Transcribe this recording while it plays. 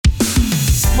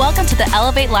Welcome to the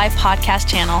Elevate Life podcast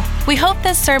channel. We hope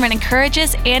this sermon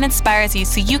encourages and inspires you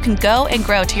so you can go and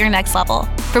grow to your next level.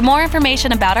 For more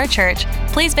information about our church,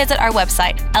 please visit our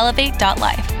website,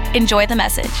 elevate.life. Enjoy the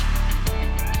message.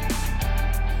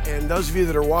 And those of you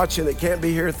that are watching that can't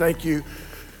be here, thank you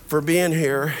for being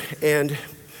here. And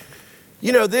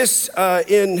you know, this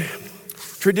in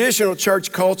traditional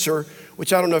church culture,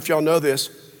 which I don't know if y'all know this,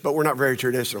 but we're not very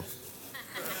traditional.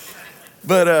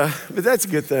 But that's a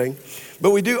good thing. But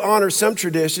we do honor some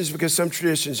traditions because some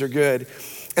traditions are good.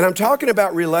 And I'm talking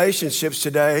about relationships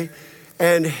today.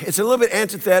 And it's a little bit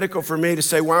antithetical for me to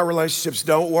say why relationships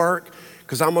don't work,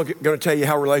 because I'm going to tell you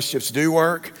how relationships do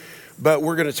work. But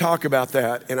we're going to talk about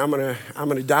that. And I'm going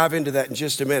to dive into that in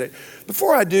just a minute.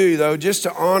 Before I do, though, just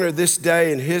to honor this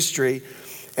day in history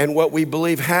and what we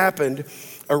believe happened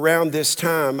around this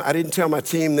time, I didn't tell my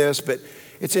team this, but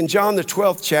it's in John the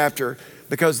 12th chapter.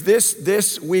 Because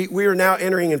we are now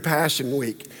entering in Passion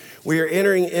Week. We are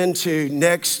entering into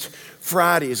next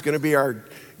Friday is going to be our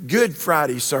Good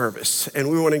Friday service. And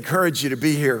we want to encourage you to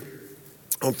be here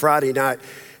on Friday night.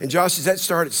 And Josh, does that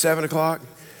start at 7 o'clock?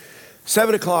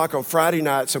 7 o'clock on Friday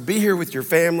night. So be here with your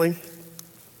family.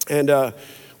 And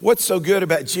what's so good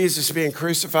about Jesus being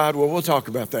crucified? Well, we'll talk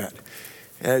about that.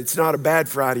 It's not a bad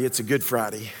Friday, it's a good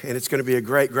Friday. And it's going to be a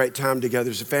great, great time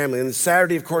together as a family. And then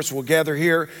Saturday, of course, we'll gather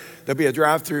here. There'll be a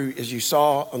drive-through, as you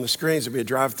saw on the screens, there'll be a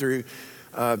drive-through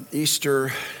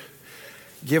Easter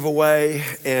giveaway.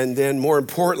 And then more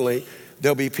importantly,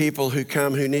 there'll be people who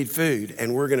come who need food.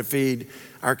 And we're going to feed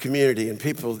our community and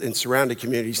people in surrounding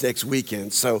communities next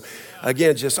weekend. So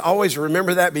again, just always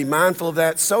remember that, be mindful of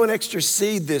that. Sow an extra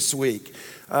seed this week.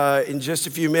 In just a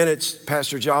few minutes,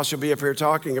 Pastor Josh will be up here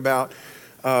talking about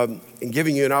and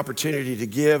giving you an opportunity to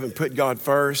give and put God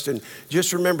first. And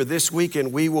just remember, this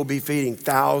weekend we will be feeding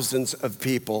thousands of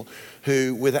people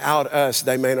who without us,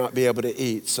 they may not be able to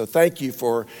eat. So thank you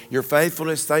for your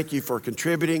faithfulness. Thank you for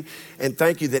contributing. And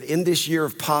thank you that in this year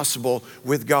of possible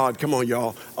with God, come on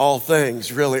y'all, all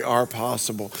things really are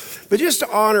possible. But just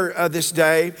to honor this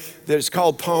day that is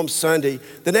called Palm Sunday,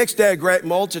 the next day a great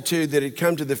multitude that had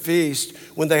come to the feast,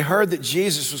 when they heard that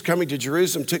Jesus was coming to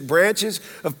Jerusalem, took branches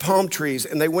of palm trees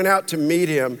and they went out to meet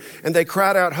him and they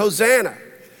cried out, "Hosanna!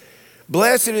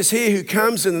 Blessed is he who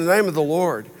comes in the name of the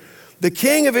Lord, the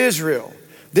King of Israel."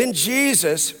 Then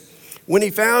Jesus, when he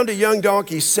found a young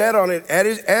donkey, sat on it,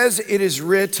 as it is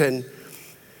written,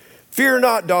 "Fear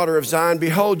not, daughter of Zion,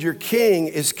 behold, your king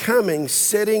is coming,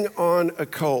 sitting on a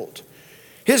colt."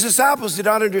 His disciples did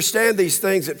not understand these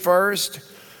things at first,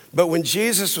 but when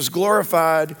Jesus was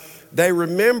glorified, they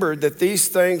remembered that these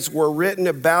things were written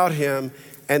about him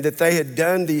and that they had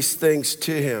done these things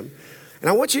to him. And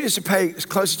I want you just to pay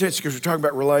close attention because we're talking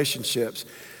about relationships.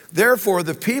 Therefore,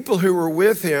 the people who were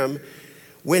with him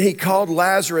when he called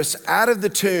Lazarus out of the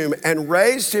tomb and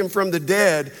raised him from the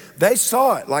dead, they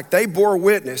saw it, like they bore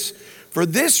witness. For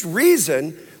this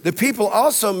reason, the people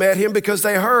also met him because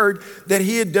they heard that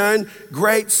he had done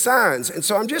great signs. And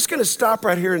so I'm just going to stop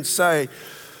right here and say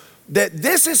that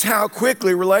this is how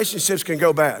quickly relationships can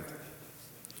go bad.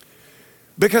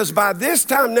 Because by this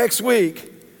time next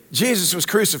week, Jesus was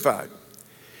crucified.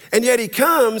 And yet he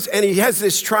comes and he has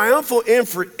this triumphal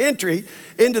entry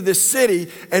into the city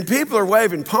and people are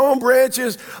waving palm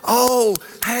branches. Oh,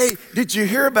 hey, did you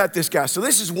hear about this guy? So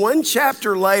this is one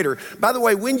chapter later. By the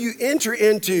way, when you enter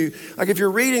into, like if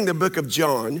you're reading the book of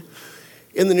John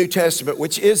in the New Testament,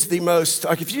 which is the most,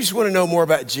 like if you just want to know more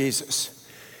about Jesus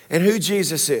and who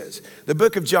Jesus is, the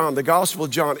book of John, the Gospel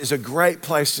of John is a great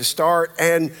place to start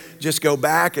and just go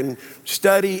back and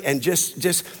study and just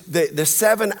the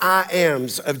 7 I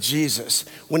ams of Jesus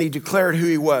when he declared who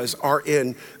he was are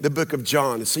in the book of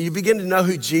John. And so you begin to know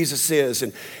who Jesus is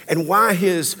and why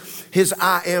his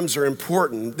I ams are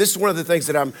important. This is one of the things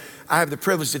that I have the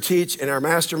privilege to teach in our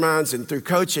masterminds and through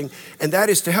coaching, and that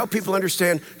is to help people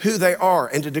understand who they are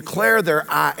and to declare their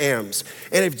I ams.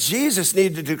 And if Jesus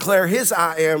needed to declare his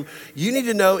I am, you need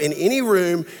to know in any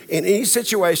room, in any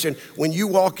situation, when you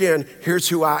walk in, here's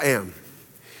who I am.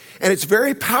 And it's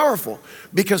very powerful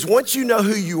because once you know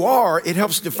who you are, it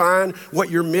helps define what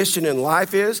your mission in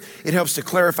life is. It helps to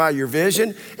clarify your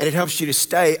vision and it helps you to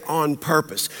stay on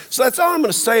purpose. So that's all I'm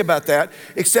going to say about that,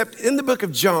 except in the book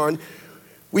of John,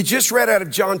 we just read out of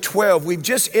John 12. We've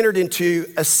just entered into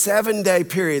a 7-day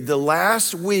period, the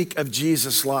last week of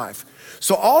Jesus' life.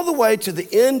 So all the way to the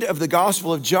end of the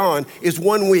Gospel of John is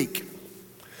 1 week.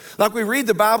 Like we read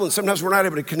the Bible and sometimes we're not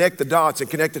able to connect the dots and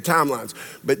connect the timelines.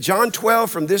 But John 12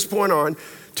 from this point on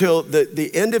till the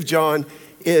end of John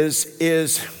is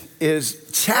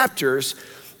chapters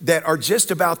that are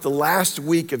just about the last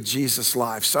week of Jesus'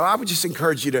 life. So I would just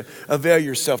encourage you to avail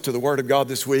yourself to the Word of God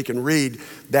this week and read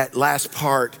that last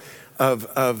part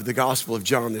of the Gospel of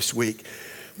John this week.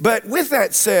 But with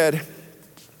that said,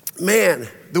 man,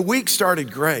 the week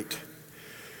started great.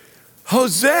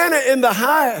 Hosanna in the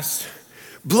highest.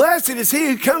 Blessed is he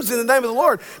who comes in the name of the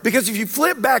Lord. Because if you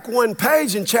flip back one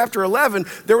page in chapter 11,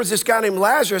 there was this guy named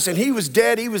Lazarus, and he was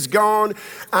dead, he was gone.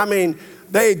 I mean,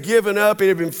 they had given up. It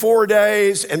had been 4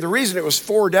 days. And the reason it was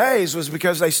 4 days was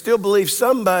because they still believed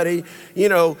somebody,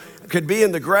 could be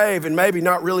in the grave and maybe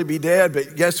not really be dead.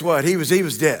 But guess what? He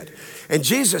was dead. And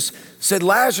Jesus said,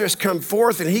 Lazarus, come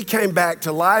forth. And he came back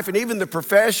to life. And even the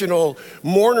professional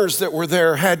mourners that were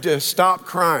there had to stop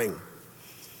crying.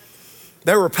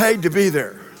 They were paid to be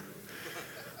there.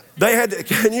 They had to,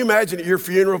 can you imagine at your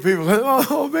funeral, people going,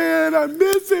 oh man, I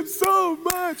miss him so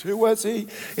much. Who was he?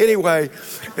 Anyway,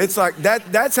 it's like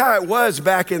that's how it was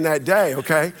back in that day,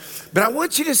 okay? But I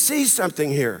want you to see something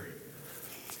here.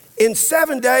 In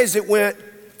 7 days, it went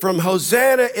from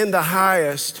Hosanna in the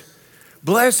highest,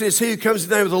 blessed is he who comes in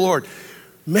the name of the Lord.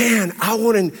 Man, I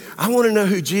want to know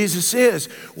who Jesus is.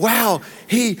 Wow,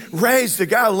 he raised the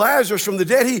guy Lazarus from the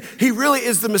dead. He really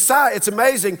is the Messiah. It's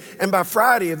amazing. And by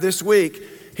Friday of this week,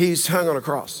 he's hung on a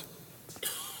cross.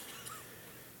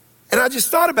 And I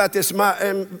just thought about this.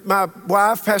 My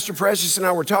wife, Pastor Precious, and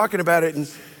I were talking about it. And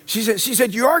she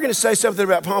said, you are going to say something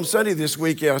about Palm Sunday this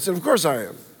weekend. I said, of course I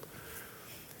am.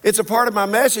 It's a part of my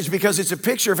message because it's a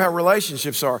picture of how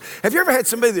relationships are. Have you ever had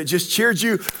somebody that just cheered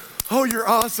you? Oh, you're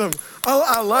awesome. Oh,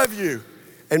 I love you.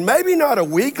 And maybe not a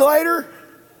week later,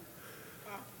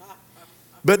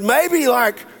 but maybe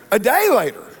like a day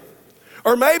later,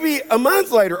 or maybe a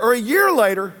month later, or a year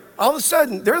later, all of a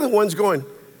sudden, they're the ones going,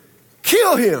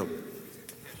 kill him.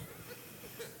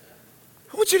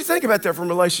 I want you to think about that from a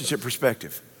relationship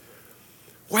perspective.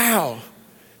 Wow,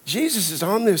 Jesus is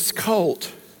on this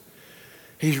colt.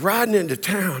 He's riding into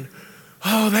town.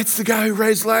 Oh, that's the guy who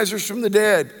raised Lazarus from the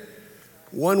dead.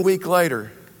 1 week later,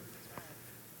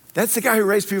 that's the guy who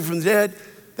raised people from the dead.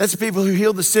 That's the people who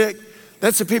healed the sick.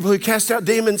 That's the people who cast out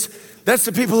demons. That's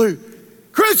the people who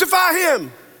crucify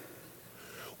him.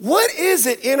 What is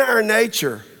it in our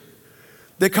nature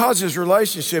that causes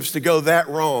relationships to go that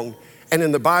wrong, and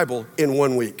in the Bible, in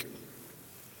 1 week?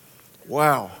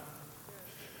 Wow.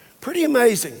 Pretty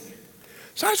amazing.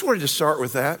 So I just wanted to start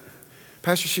with that.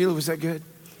 Pastor Sheila, was that good?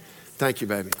 Thank you,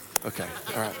 baby. Okay,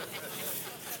 all right.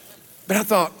 But I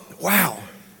thought, wow,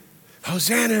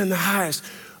 Hosanna in the highest.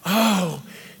 Oh,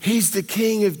 he's the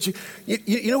king of,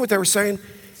 you know what they were saying?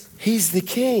 He's the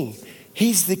king.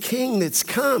 He's the king that's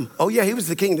come. Oh yeah, he was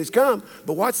the king that's come.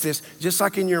 But watch this, just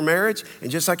like in your marriage and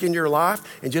just like in your life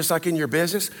and just like in your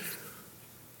business,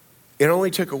 it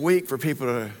only took a week for people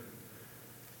to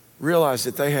realize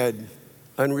that they had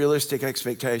unrealistic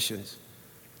expectations,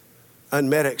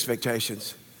 unmet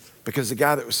expectations, because the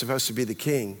guy that was supposed to be the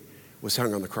king was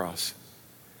hung on the cross.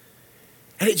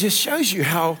 And it just shows you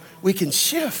how we can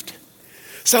shift.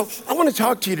 So I want to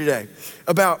talk to you today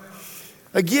about,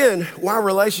 again, why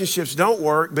relationships don't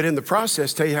work, but in the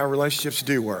process, tell you how relationships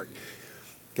do work.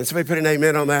 Can somebody put an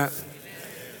amen on that? Amen.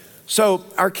 So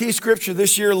our key scripture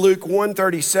this year, Luke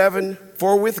 1:37,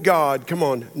 for with God, come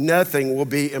on, nothing will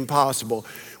be impossible.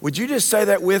 Would you just say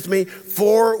that with me?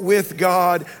 For with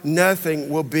God, nothing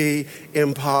will be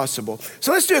impossible.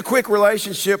 So let's do a quick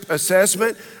relationship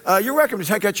assessment. You're welcome to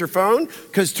take out your phone,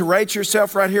 because to rate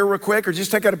yourself right here real quick, or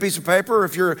just take out a piece of paper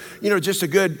if you're, just a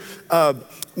good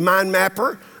mind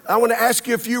mapper. I want to ask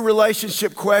you a few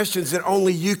relationship questions that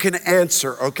only you can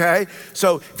answer, okay?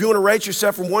 So if you want to rate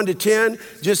yourself from 1 to 10,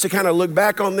 just to kind of look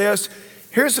back on this,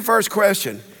 here's the first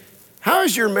question. How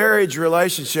is your marriage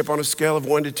relationship on a scale of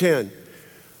 1 to 10?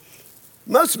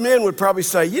 Most men would probably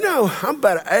say, I'm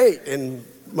about an 8, and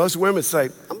most women say,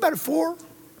 I'm about a 4.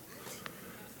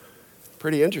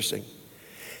 Pretty interesting.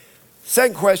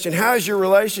 Second question, how is your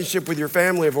relationship with your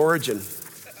family of origin?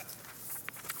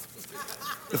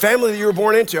 The family that you were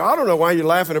born into. I don't know why you're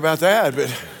laughing about that,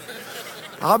 but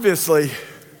obviously.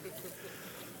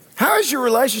 How is your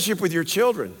relationship with your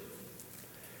children?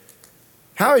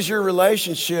 How is your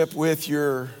relationship with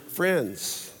your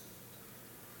friends?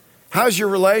 How's your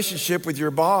relationship with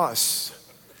your boss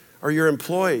or your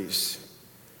employees?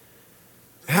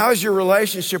 How's your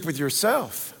relationship with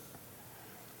yourself?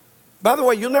 By the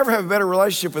way, you'll never have a better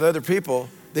relationship with other people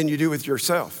than you do with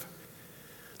yourself.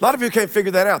 A lot of people can't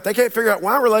figure that out. They can't figure out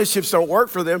why relationships don't work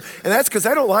for them, and that's because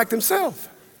they don't like themselves.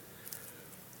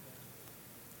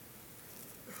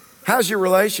 How's your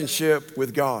relationship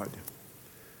with God?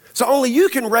 So only you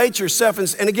can rate yourself.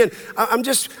 And again, I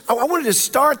wanted to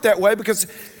start that way because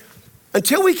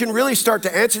Until we can really start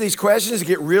to answer these questions and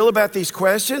get real about these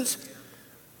questions,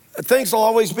 things will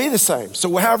always be the same.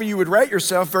 So however you would rate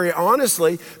yourself, very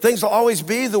honestly, things will always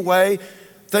be the way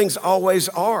things always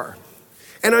are.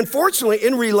 And unfortunately,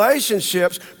 in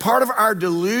relationships, part of our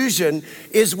delusion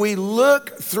is we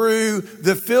look through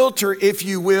the filter, if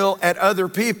you will, at other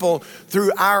people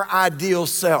through our ideal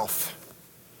self.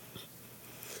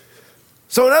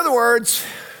 So in other words,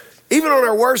 even on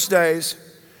our worst days,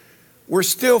 we're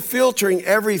still filtering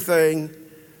everything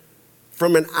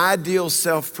from an ideal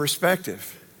self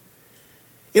perspective.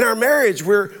 In our marriage,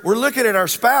 we're looking at our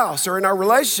spouse, or in our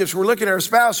relationships, we're looking at our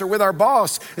spouse or with our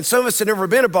boss, and some of us have never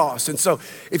been a boss. And so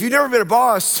if you've never been a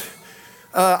boss,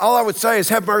 all I would say is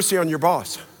have mercy on your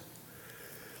boss.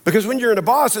 Because when you're in a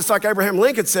boss, it's like Abraham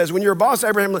Lincoln says. When you're a boss,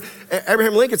 Abraham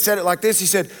Lincoln said it like this. He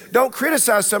said, don't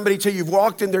criticize somebody till you've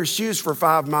walked in their shoes for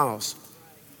 5 miles.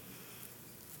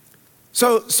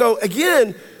 So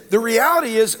again, the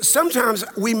reality is sometimes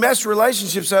we mess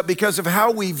relationships up because of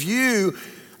how we view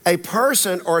a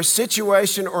person or a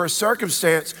situation or a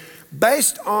circumstance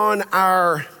based on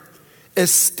our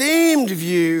esteemed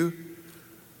view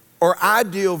or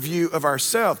ideal view of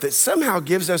ourselves that somehow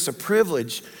gives us a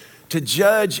privilege to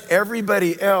judge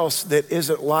everybody else that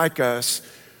isn't like us,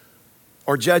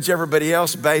 or judge everybody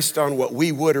else based on what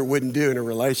we would or wouldn't do in a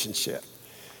relationship.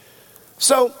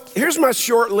 So here's my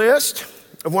short list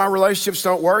of why relationships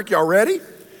don't work. Y'all ready?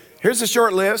 Here's the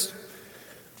short list.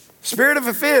 Spirit of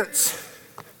offense.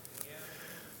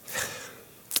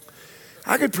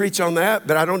 I could preach on that,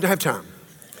 but I don't have time.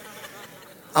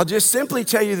 I'll just simply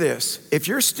tell you this. If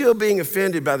you're still being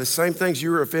offended by the same things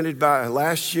you were offended by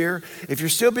last year, if you're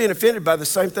still being offended by the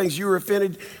same things you were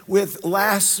offended with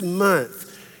last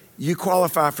month, you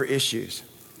qualify for issues.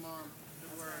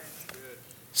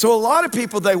 So a lot of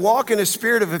people, they walk in a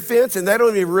spirit of offense and they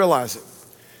don't even realize it.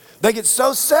 They get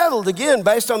so settled, again,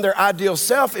 based on their ideal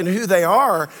self and who they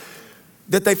are,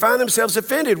 that they find themselves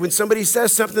offended when somebody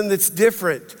says something that's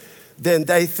different than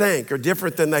they think or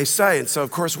different than they say. And so,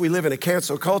 of course, we live in a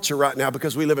cancel culture right now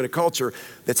because we live in a culture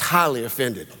that's highly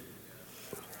offended.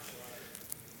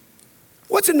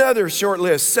 What's another short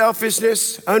list?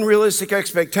 Selfishness, unrealistic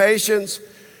expectations,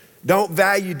 don't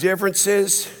value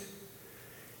differences.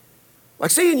 Like,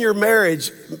 see, in your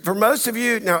marriage, for most of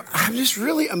you, now, I'm just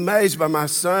really amazed by my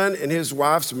son and his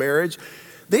wife's marriage.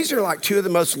 These are like two of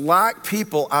the most like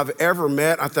people I've ever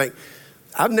met. I think,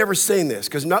 I've never seen this,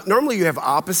 because normally you have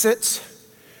opposites,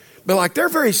 but like they're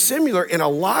very similar in a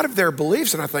lot of their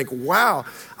beliefs. And I think, wow,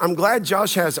 I'm glad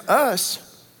Josh has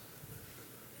us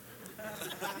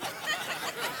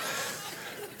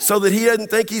so that he doesn't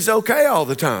think he's okay all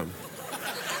the time.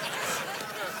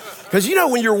 Because you know,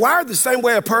 when you're wired the same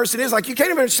way a person is, like you can't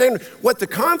even understand what the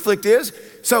conflict is.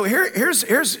 So here's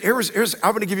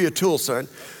I'm gonna give you a tool, son.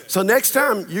 So next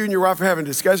time you and your wife are having a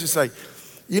discussion, say,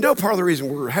 you know, part of the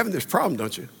reason we're having this problem,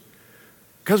 don't you?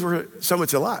 Because we're so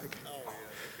much alike.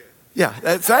 Yeah,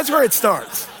 that's where it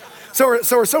starts. So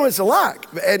we're so much alike.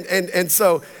 And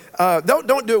so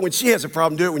don't do it when she has a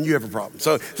problem, do it when you have a problem.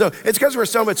 So it's because we're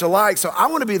so much alike. So I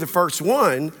want to be the first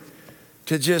one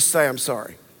to just say, I'm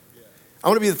sorry. I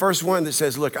want to be the first one that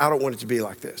says, look, I don't want it to be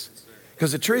like this.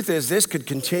 Because the truth is, this could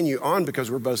continue on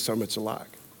because we're both so much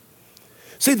alike.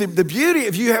 See, the beauty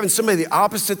of you having somebody the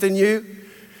opposite than you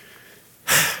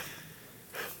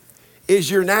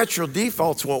is your natural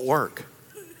defaults won't work.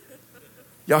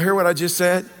 Y'all hear what I just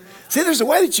said? See, there's a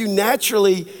way that you're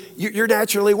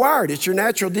naturally wired. It's your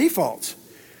natural defaults.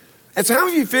 And so how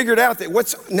have you figured out that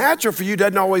what's natural for you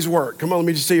doesn't always work? Come on, let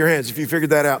me just see your hands if you figured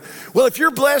that out. Well, if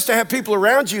you're blessed to have people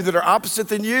around you that are opposite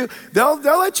than you, they'll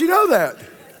let you know that.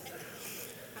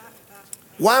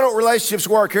 Why don't relationships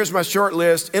work? Here's my short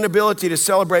list. Inability to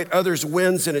celebrate others'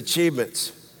 wins and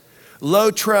achievements.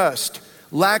 Low trust,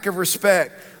 lack of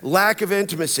respect, lack of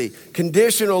intimacy,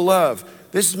 conditional love.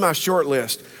 This is my short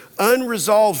list.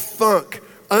 Unresolved funk,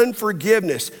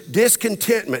 unforgiveness,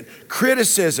 discontentment,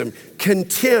 criticism,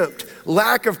 contempt,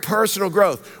 lack of personal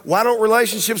growth. Why don't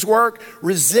relationships work?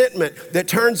 Resentment that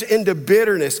turns into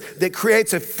bitterness, that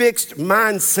creates a fixed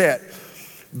mindset.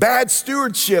 Bad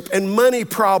stewardship and money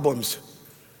problems.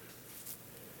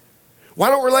 Why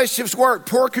don't relationships work?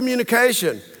 Poor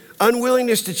communication,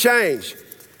 unwillingness to change.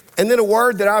 And then a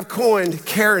word that I've coined,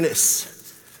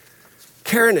 careness.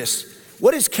 Careness.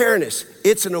 What is careness?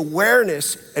 It's an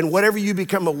awareness, and whatever you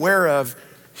become aware of,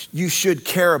 you should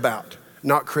care about,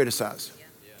 not criticize.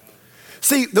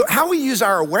 See, how we use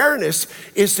our awareness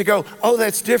is to go, oh,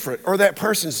 that's different, or that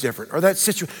person's different, or that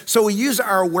situation. So we use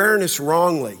our awareness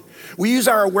wrongly. We use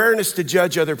our awareness to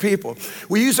judge other people.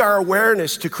 We use our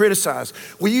awareness to criticize.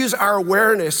 We use our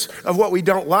awareness of what we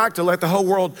don't like to let the whole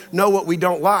world know what we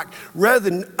don't like, rather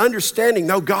than understanding,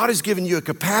 no, God has given you a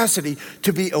capacity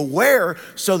to be aware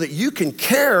so that you can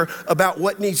care about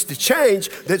what needs to change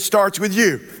that starts with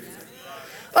you.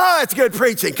 Oh, that's good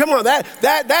preaching. Come on,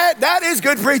 that is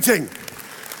good preaching.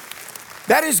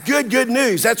 That is good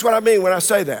news. That's what I mean when I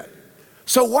say that.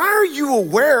 So why are you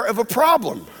aware of a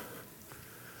problem?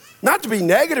 Not to be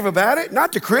negative about it,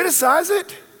 not to criticize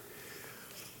it.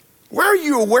 Why are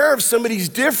you aware of somebody's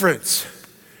difference?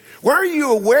 Why are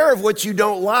you aware of what you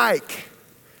don't like?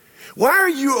 Why are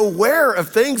you aware of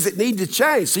things that need to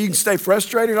change? So you can stay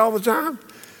frustrated all the time?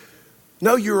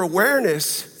 No, your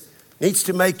awareness needs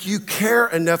to make you care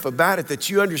enough about it that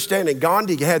you understand, and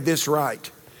Gandhi had this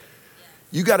right.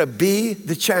 You got to be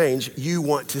the change you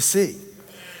want to see.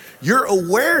 Your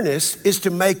awareness is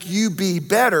to make you be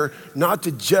better, not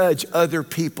to judge other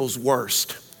people's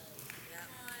worst.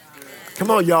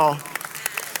 Come on, y'all.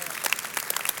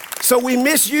 So we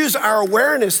misuse our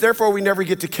awareness, therefore we never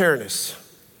get to careness.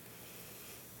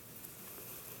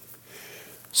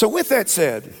 So with that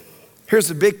said, here's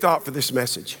the big thought for this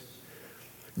message.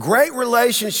 Great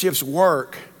relationships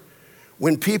work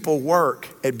when people work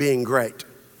at being great.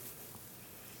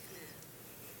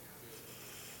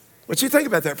 I want you to think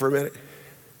about that for a minute.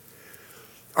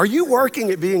 Are you working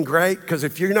at being great? Because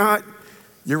if you're not,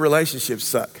 your relationships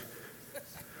suck.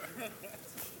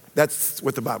 That's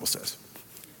what the Bible says.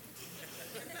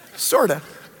 Sorta.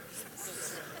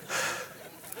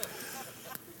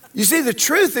 You see, the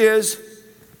truth is,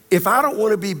 if I don't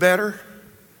want to be better,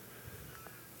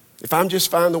 if I'm just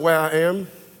fine the way I am,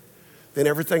 then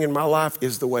everything in my life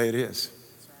is the way it is.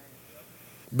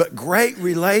 But great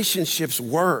relationships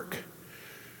work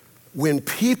when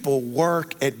people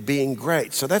work at being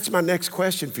great. So that's my next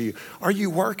question for you. Are you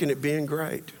working at being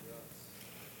great?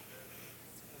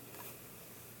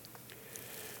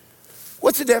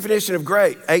 What's the definition of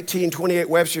great? 1828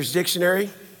 Webster's Dictionary.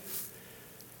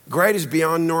 Great is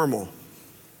beyond normal.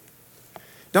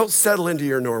 Don't settle into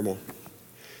your normal.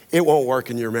 It won't work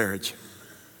in your marriage.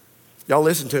 Y'all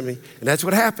listen to me, and that's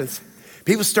what happens.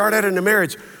 People start out in a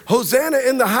marriage, Hosanna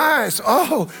in the highest.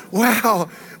 Oh, wow.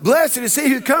 Blessed is he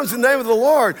who comes in the name of the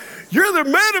Lord. You're the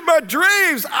man of my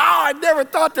dreams. Oh, I never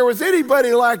thought there was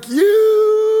anybody like you.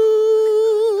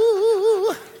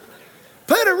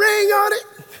 Put a ring on it.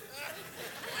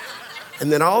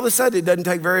 And then all of a sudden, it doesn't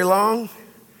take very long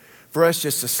for us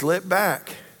just to slip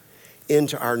back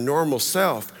into our normal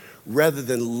self rather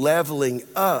than leveling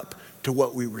up to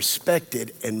what we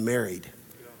respected and married.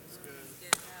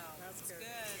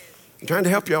 I'm trying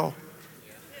to help y'all.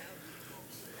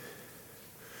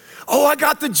 Oh, I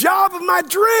got the job of my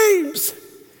dreams.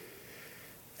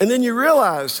 And then you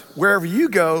realize wherever you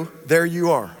go, there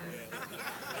you are.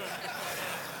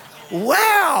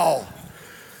 Wow.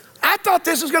 I thought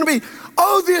this was going to be,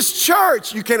 oh, this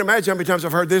church. You can't imagine how many times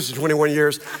I've heard this in 21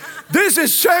 years. This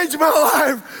has changed my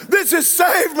life. This has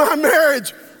saved my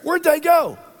marriage. Where'd they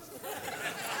go?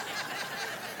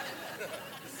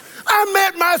 I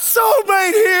met my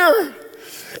soulmate here.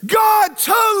 God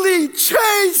totally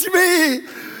changed me.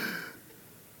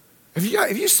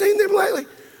 Have you seen them lately?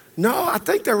 No, I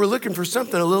think they were looking for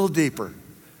something a little deeper,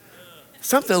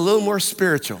 something a little more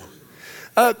spiritual.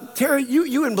 Terry,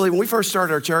 you wouldn't believe when we first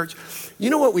started our church, you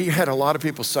know what we had a lot of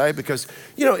people say? Because,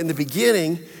 in the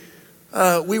beginning,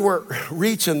 we weren't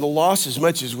reaching the lost as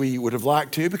much as we would have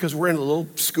liked to because we're in a little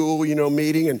school,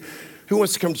 meeting, and who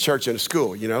wants to come to church in a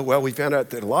school, Well, we found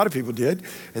out that a lot of people did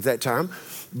at that time.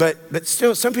 But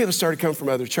still, some people started coming from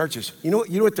other churches. You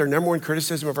know what their number one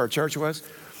criticism of our church was?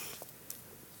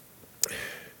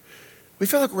 We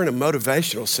felt like we're in a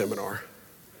motivational seminar.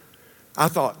 I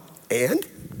thought, and?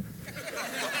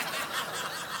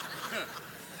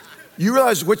 You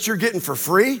realize what you're getting for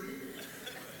free?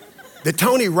 The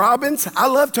Tony Robbins, I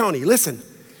love Tony. Listen,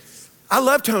 I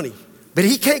love Tony. But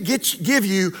he can't give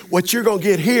you what you're going to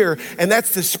get here, and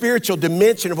that's the spiritual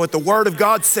dimension of what the Word of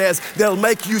God says that'll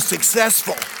make you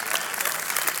successful.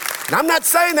 And I'm not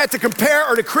saying that to compare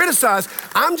or to criticize.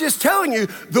 I'm just telling you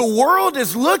the world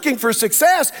is looking for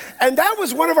success, and that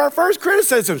was one of our first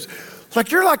criticisms.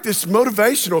 Like, you're like this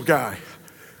motivational guy.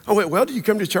 I went, well, do you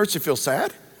come to church to feel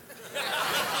sad?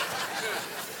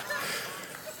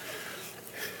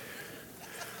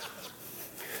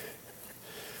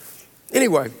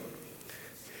 Anyway.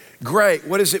 Great,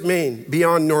 what does it mean?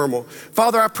 Beyond normal.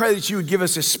 Father, I pray that you would give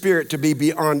us a spirit to be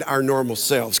beyond our normal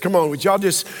selves. Come on, would you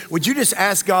just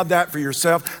ask God that for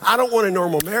yourself? I don't want a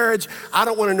normal marriage. I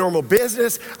don't want a normal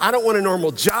business. I don't want a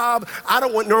normal job. I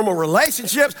don't want normal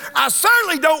relationships. I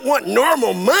certainly don't want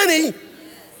normal money.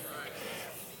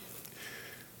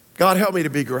 God, help me to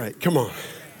be great. Come on.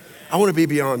 I want to be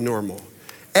beyond normal.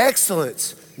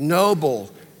 Excellence,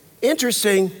 noble,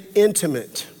 interesting,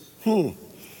 intimate.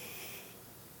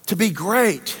 To be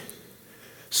great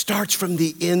starts from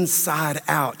the inside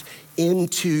out,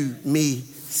 into me,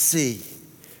 see.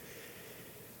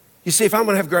 You see, if I'm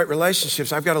gonna have great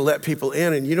relationships, I've got to let people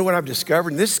in. And you know what I've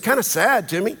discovered? And this is kind of sad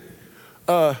to me.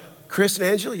 Chris and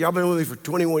Angela, y'all been with me for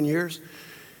 21 years.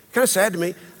 Kind of sad to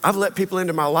me. I've let people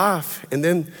into my life, and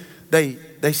then they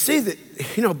see that,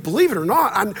 you know, believe it or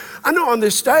not, I know on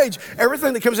this stage,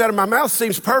 everything that comes out of my mouth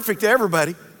seems perfect to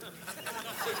everybody.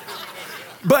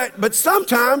 But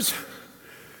sometimes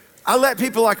I let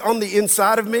people like on the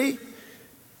inside of me,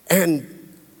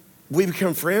 and we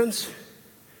become friends,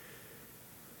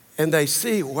 and they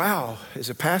see, wow, is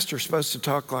a pastor supposed to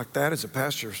talk like that? Is a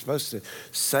pastor supposed to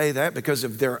say that? Because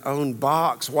of their own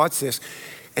box, watch this,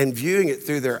 and viewing it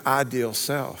through their ideal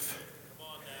self.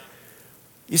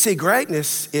 You see,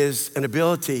 greatness is an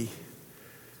ability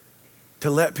to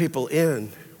let people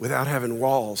in without having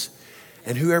walls.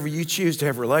 And whoever you choose to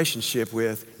have a relationship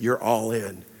with, you're all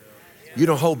in. You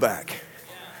don't hold back.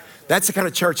 That's the kind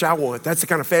of church I want. That's the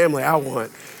kind of family I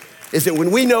want. Is that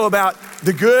when we know about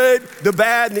the good, the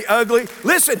bad, and the ugly,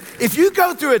 listen, if you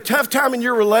go through a tough time in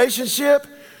your relationship,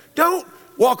 don't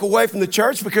walk away from the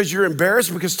church because you're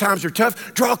embarrassed because times are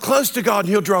tough. Draw close to God and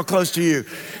he'll draw close to you.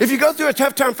 If you go through a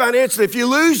tough time financially, if you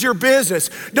lose your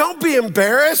business, don't be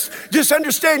embarrassed. Just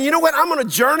understand, you know what? I'm on a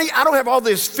journey. I don't have all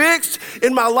this fixed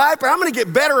in my life, but I'm going to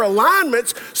get better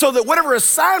alignments so that whatever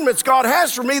assignments God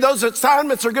has for me, those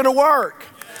assignments are going to work.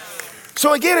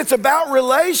 So again, it's about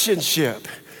relationship.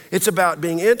 It's about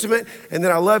being intimate. And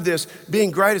then I love this, being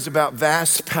great is about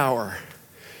vast power.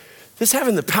 Just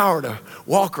having the power to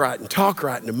walk right and talk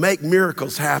right and to make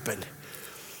miracles happen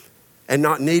and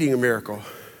not needing a miracle.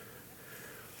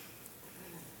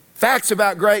 Facts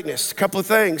about greatness, a couple of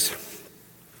things.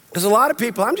 Because a lot of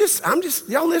people,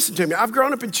 y'all listen to me. I've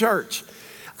grown up in church.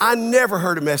 I never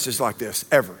heard a message like this,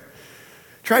 ever.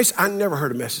 Trace, I never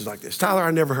heard a message like this. Tyler,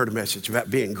 I never heard a message about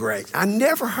being great. I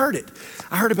never heard it.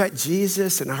 I heard about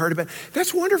Jesus and I heard about,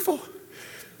 that's wonderful.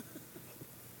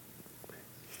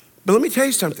 But let me tell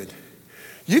you something.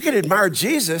 You can admire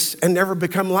Jesus and never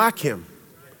become like him.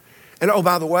 And oh,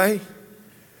 by the way,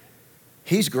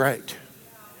 he's great.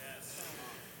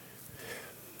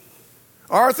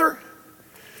 Arthur,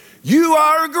 you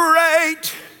are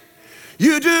great.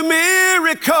 You do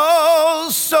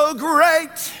miracles so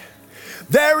great.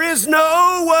 There is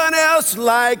no one else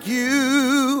like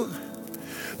you.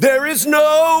 There is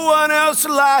no one else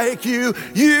like you.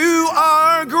 You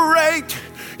are great.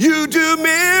 You do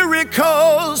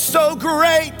miracles so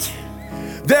great.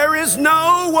 There is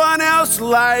no one else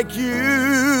like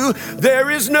you. There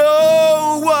is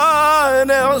no one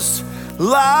else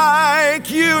like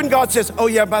you. And God says, oh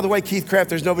yeah, by the way, Keith Craft,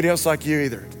 there's nobody else like you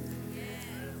either.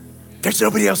 There's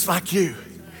nobody else like you.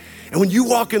 And when you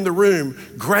walk in the room,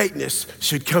 greatness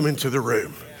should come into the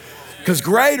room. Because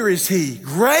greater is he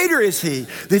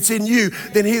that's in you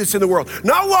than he that's in the world.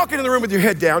 Not walking in the room with your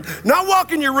head down, not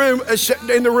walking in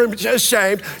the room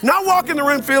ashamed, not walking in the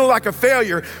room feeling like a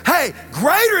failure. Hey,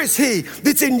 greater is he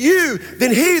that's in you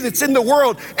than he that's in the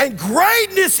world. And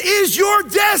greatness is your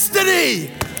destiny.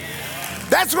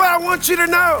 That's what I want you to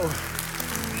know.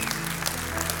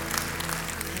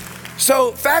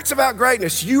 So, facts about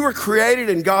greatness. You were created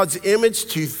in God's image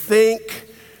to think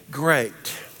great.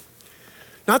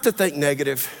 Not to think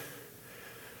negative,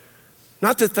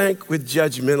 not to think with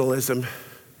judgmentalism,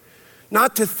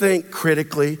 not to think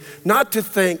critically, not to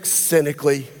think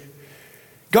cynically.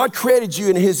 God created you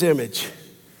in his image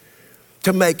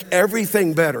to make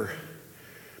everything better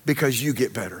because you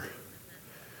get better.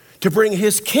 To bring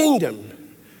his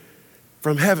kingdom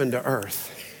from heaven to earth.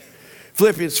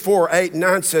 Philippians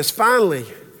 4:8-9 says,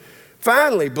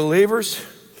 finally, believers,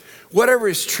 whatever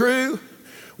is true,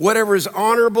 whatever is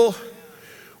honorable,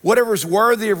 whatever is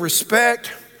worthy of respect,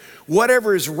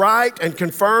 whatever is right and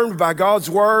confirmed by God's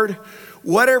word,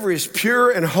 whatever is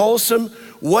pure and wholesome,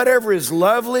 whatever is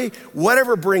lovely,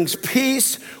 whatever brings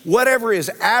peace, whatever is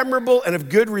admirable and of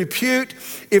good repute,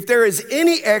 if there is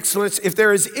any excellence, if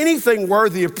there is anything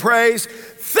worthy of praise,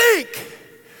 think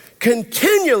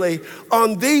continually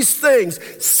on these things.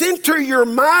 Center your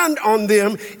mind on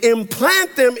them,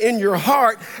 implant them in your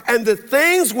heart, and the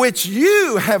things which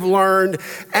you have learned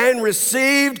and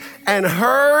received and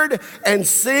heard and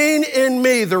seen in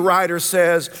me, the writer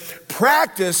says,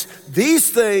 practice these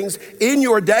things in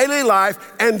your daily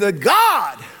life, and the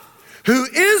God who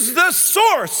is the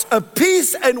source of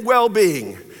peace and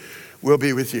well-being will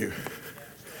be with you.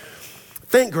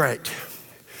 Think great.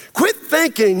 Quit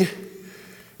thinking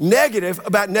negative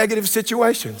about negative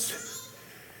situations.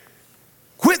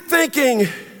 Quit thinking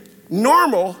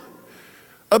normal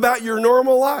about your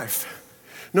normal life.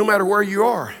 No matter where you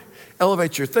are,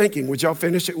 elevate your thinking. Would y'all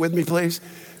finish it with me, please?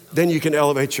 Then you can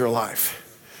elevate your life.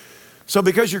 So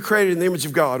because you're created in the image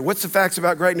of God, what's the facts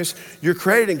about greatness? You're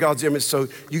created in God's image, so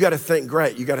you got to think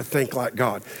great. You got to think like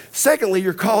God. Secondly,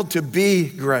 you're called to be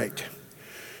great.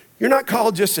 You're not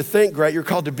called just to think great, you're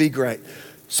called to be great.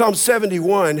 Psalm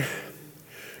 71,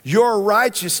 your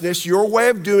righteousness, your way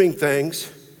of doing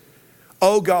things,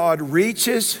 O God,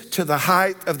 reaches to the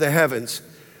height of the heavens.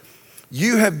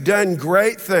 You have done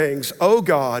great things, O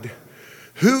God.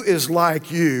 Who is like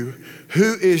you?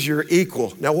 Who is your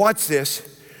equal? Now watch this.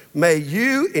 May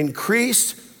you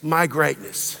increase my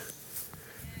greatness.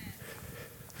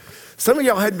 Some of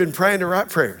y'all hadn't been praying the right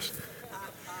prayers.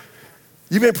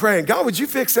 You've been praying, God, would you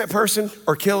fix that person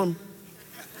or kill him?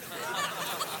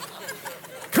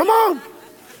 Come on.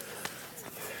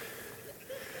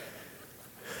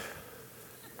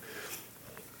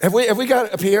 Have we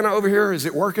got a piano over here? Is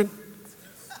it working?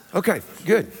 Okay,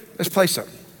 good. Let's play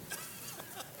something.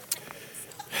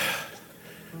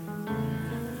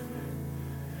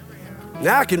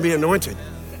 Now I can be anointed.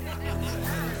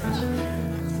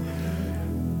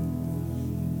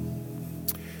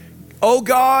 Oh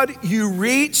God, you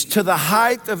reach to the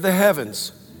height of the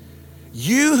heavens.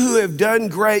 You who have done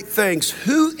great things,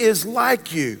 who is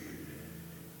like you?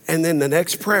 And then the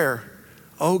next prayer,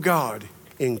 oh God,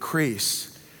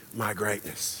 increase my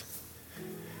greatness.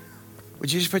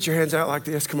 Would you just put your hands out like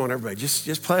this? Come on, everybody,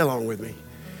 just play along with me.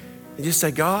 And just say,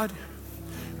 God,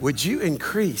 would you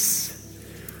increase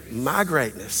my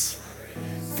greatness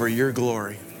for your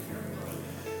glory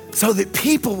so that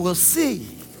people will see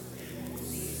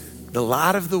the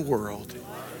light of the world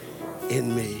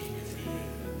in me.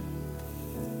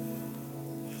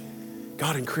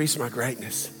 God, increase my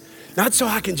greatness. Not so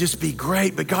I can just be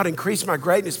great, but God, increase my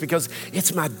greatness because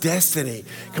it's my destiny.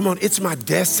 Come on, it's my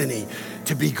destiny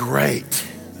to be great.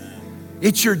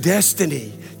 It's your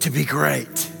destiny to be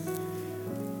great.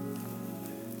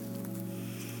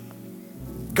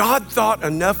 God thought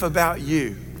enough about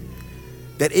you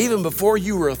that even before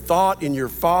you were a thought in your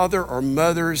father or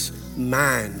mother's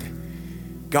mind,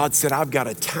 God said, I've got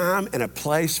a time and a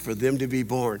place for them to be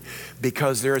born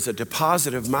because there is a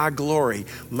deposit of my glory,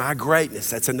 my greatness.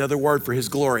 That's another word for his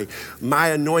glory. My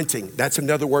anointing, that's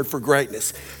another word for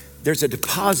greatness. There's a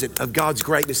deposit of God's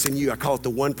greatness in you. I call it the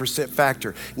 1%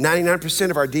 factor. 99%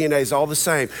 of our DNA is all the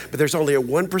same, but there's only a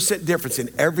 1% difference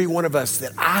in every one of us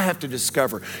that I have to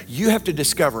discover. You have to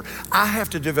discover. I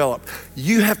have to develop.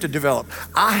 You have to develop.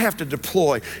 I have to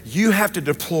deploy. You have to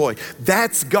deploy.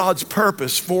 That's God's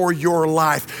purpose for your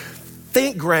life.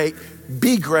 Think great,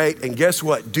 be great, and guess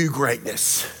what? Do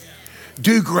greatness.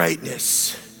 Do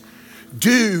greatness.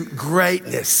 Do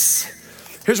greatness.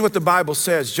 Here's what the Bible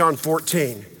says, John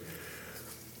 14.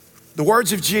 The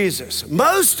words of Jesus,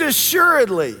 most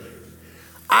assuredly,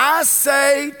 I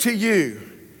say to you,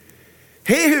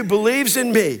 he who believes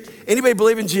in me. Anybody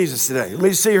believe in Jesus today? Let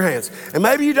me see your hands. And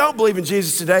maybe you don't believe in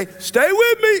Jesus today. Stay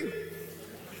with me.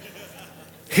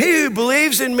 He who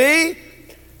believes in me,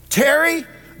 Terry,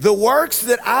 the works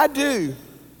that I do,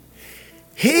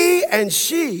 he and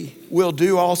she will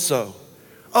do also.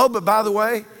 Oh, but by the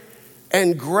way,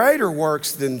 and greater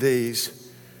works than these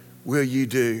will you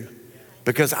do,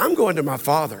 because I'm going to my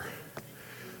Father.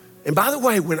 And by the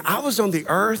way, when I was on the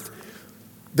earth,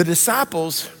 the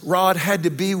disciples, Rod, had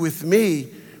to be with me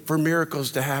for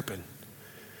miracles to happen.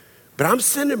 But I'm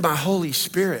sending my Holy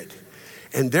Spirit,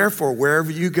 and therefore, wherever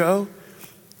you go,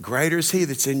 greater is he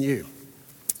that's in you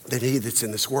than he that's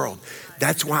in this world.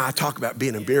 That's why I talk about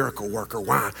being a miracle worker.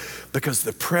 Why? Because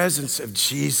the presence of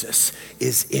Jesus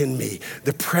is in me.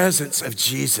 The presence of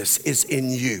Jesus is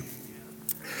in you.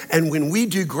 And when we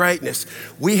do greatness,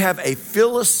 we have a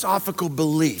philosophical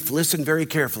belief, listen very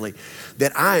carefully,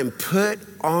 that I am put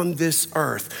on this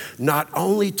earth not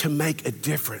only to make a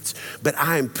difference, but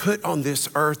I am put on this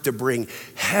earth to bring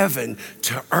heaven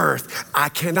to earth. I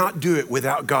cannot do it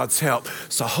without God's help.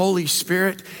 So Holy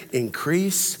Spirit,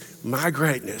 increase my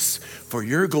greatness for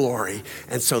your glory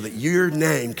and so that your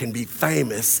name can be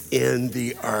famous in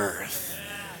the earth.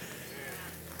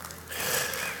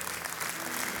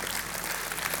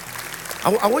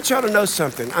 I want y'all to know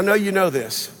something. I know you know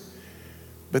this,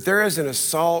 but there is an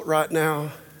assault right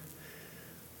now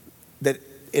that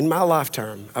in my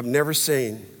lifetime, I've never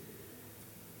seen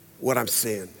what I'm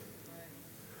seeing.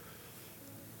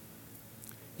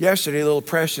 Yesterday, little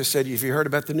Precious said, "Have you heard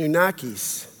about the new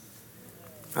Nikes?"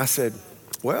 I said,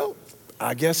 "Well,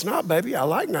 I guess not, baby. I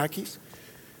like Nikes."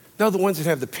 No, the ones that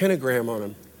have the pentagram on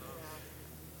them.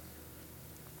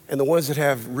 And the ones that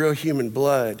have real human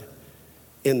blood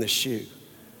in the shoe.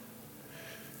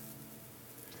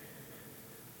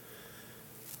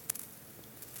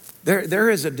 There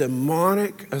is a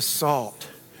demonic assault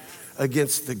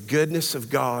against the goodness of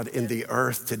God in the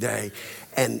earth today.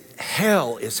 And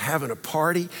hell is having a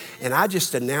party. And I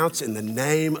just announce in the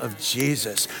name of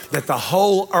Jesus that the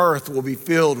whole earth will be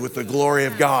filled with the glory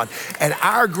of God. And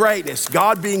our greatness,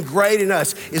 God being great in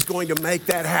us, is going to make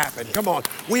that happen. Come on.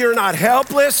 We are not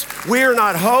helpless. We are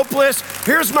not hopeless.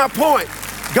 Here's my point.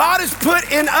 God has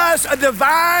put in us a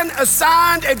divine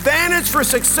assigned advantage for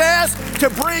success to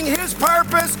bring His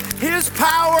purpose, His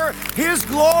power, His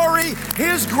glory,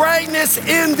 His greatness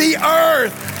in the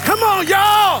earth. Come on,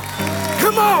 y'all.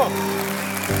 Come on.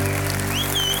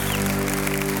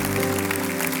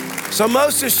 So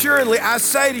most assuredly, I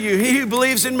say to you, he who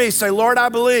believes in me, say, Lord, I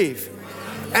believe.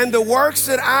 And the works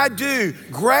that I do,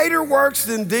 greater works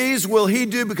than these will he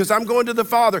do because I'm going to the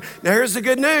Father. Now here's the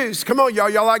good news. Come on, y'all.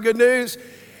 Y'all like good news?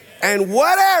 And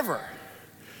whatever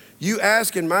you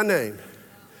ask in my name,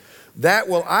 that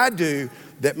will I do,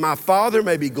 that my Father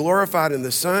may be glorified in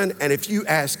the Son. And if you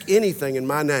ask anything in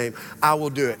my name, I will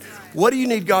do it. What do you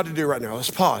need God to do right now? Let's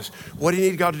pause. What do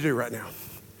you need God to do right now?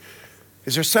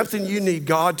 Is there something you need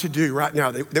God to do right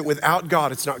now that without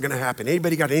God, it's not going to happen?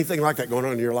 Anybody got anything like that going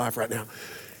on in your life right now?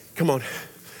 Come on.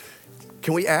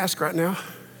 Can we ask right now?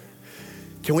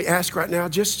 Can we ask right now?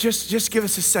 Just give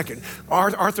us a second.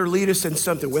 Arthur, lead us in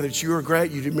something, whether it's you are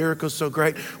great, you do miracles so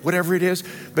great, whatever it is.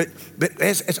 But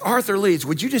as Arthur leads,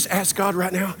 would you just ask God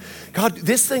right now? God,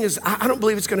 this thing is, I don't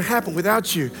believe it's going to happen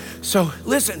without you. So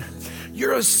listen,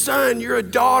 you're a son, you're a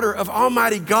daughter of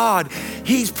Almighty God.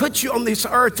 He's put you on this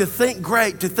earth to think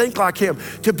great, to think like Him,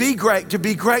 to be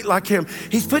great like Him.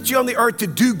 He's put you on the earth to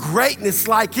do greatness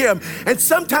like Him. And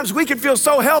sometimes we can feel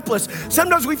so helpless.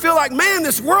 Sometimes we feel like, man,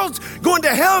 this world's going to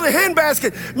hell in a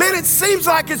handbasket. Man, it seems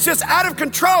like it's just out of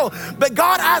control. But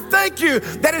God, I thank you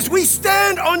that as we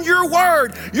stand on your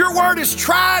word is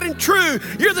tried and true.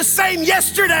 You're the same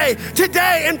yesterday,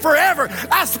 today, and forever.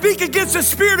 I speak against a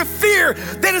spirit of fear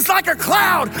that is like a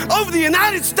cloud over the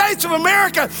United States of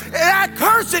America, and I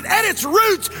curse it at its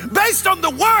roots based on the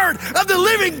word of the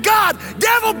living God.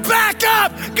 Devil, back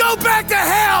up, go back to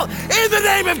hell in the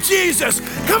name of Jesus.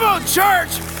 Come on,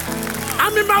 church.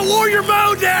 I'm in my warrior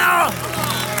mode now.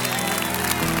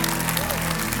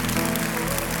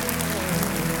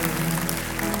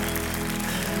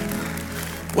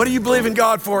 What do you believe in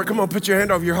God for? Come on, put your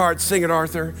hand over your heart. Sing it,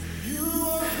 Arthur.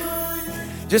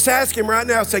 Just ask Him right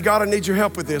now. Say, God, I need your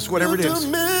help with this, whatever it is.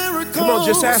 Come on,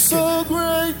 just ask Him. So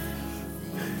great,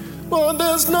 well,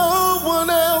 there's no one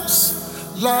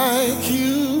else like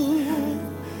you.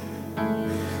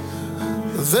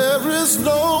 There is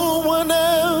no one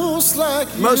else like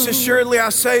you. Most assuredly, I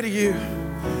say to you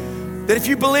that if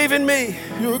you believe in me,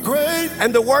 you're great,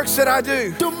 and the works that I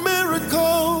do, the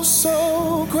miracles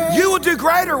so great, you will do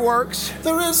greater works.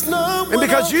 There is no one and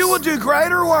because you will do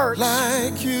greater works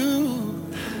like you.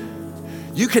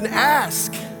 You can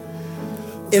ask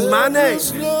in my name,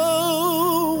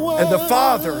 and the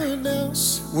Father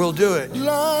will do it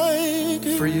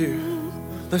for you.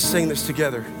 Let's sing this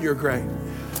together. You're great.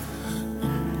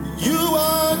 You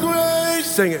are great.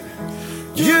 Sing it.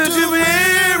 You do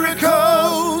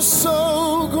miracles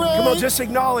so great. Come on, just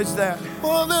acknowledge that.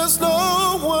 Well, there's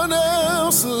no one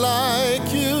else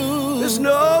like you. There's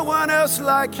no one else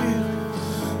like you.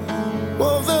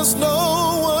 Well, there's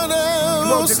no one else.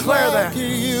 Come on, declare like that.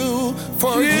 You,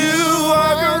 for you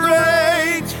are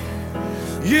great.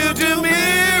 You do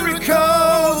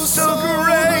miracles so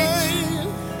great.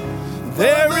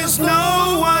 There is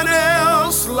no one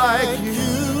else like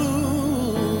you.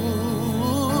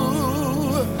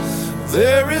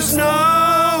 There is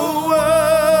no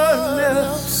one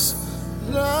else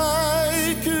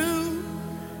like you.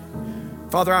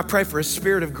 Father, I pray for a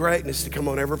spirit of greatness to come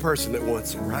on every person that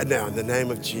wants it right now in the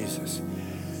name of Jesus.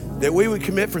 That we would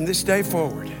commit from this day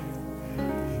forward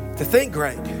to think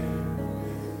great,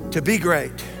 to be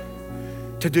great,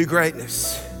 to do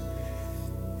greatness.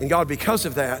 And God, because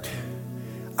of that,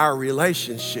 our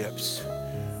relationships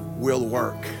will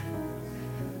work.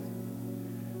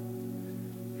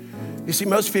 You see,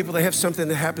 most people, they have something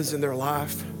that happens in their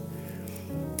life.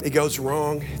 It goes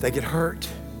wrong, they get hurt.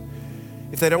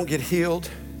 If they don't get healed,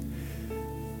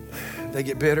 they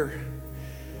get bitter.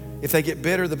 If they get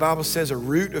bitter, the Bible says a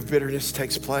root of bitterness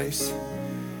takes place.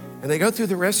 And they go through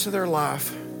the rest of their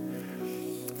life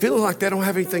feeling like they don't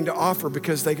have anything to offer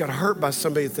because they got hurt by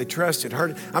somebody that they trusted.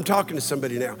 I'm talking to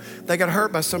somebody now. They got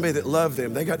hurt by somebody that loved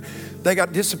them. They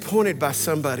got disappointed by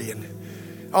somebody.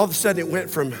 And all of a sudden it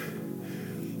went from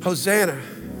Hosanna,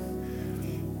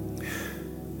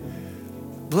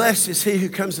 blessed is he who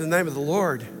comes in the name of the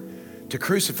Lord, to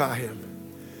crucify him.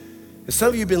 And some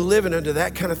of you have been living under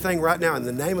that kind of thing right now. In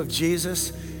the name of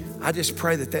Jesus, I just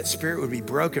pray that that spirit would be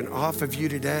broken off of you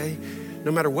today.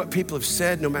 No matter what people have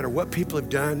said, no matter what people have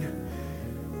done,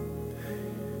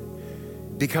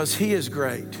 because he is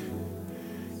great,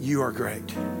 you are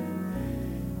great.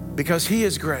 Because he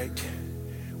is great,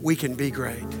 we can be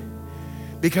great.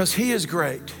 Because he is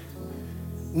great,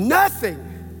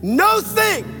 nothing, no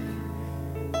thing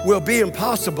will be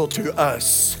impossible to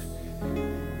us,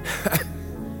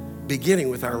 beginning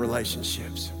with our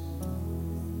relationships.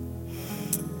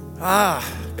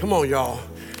 Come on, y'all.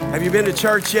 Have you been to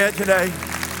church yet today?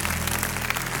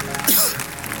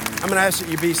 I'm gonna ask that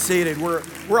you be seated. We're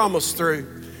almost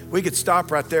through. We could stop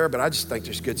right there, but I just think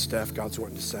there's good stuff God's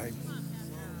wanting to say.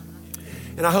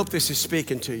 And I hope this is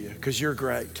speaking to you, because you're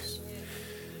great.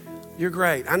 You're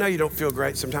great. I know you don't feel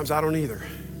great. Sometimes I don't either.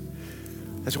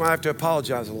 That's why I have to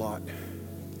apologize a lot.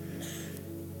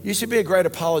 You should be a great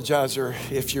apologizer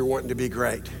if you're wanting to be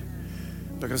great,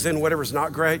 because then whatever's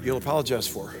not great, you'll apologize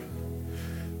for.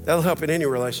 That'll help in any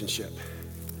relationship.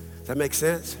 Does that make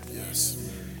sense?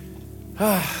 Yes.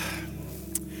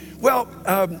 Well,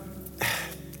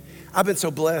 I've been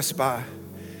so blessed by,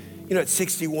 at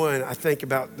 61, I think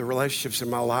about the relationships in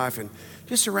my life and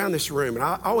just around this room. And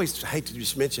I always hate to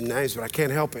just mention names, but I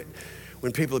can't help it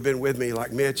when people have been with me,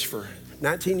 like Mitch for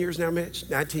 19 years now, Mitch,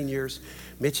 19 years.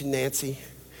 Mitch and Nancy.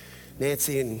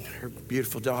 Nancy and her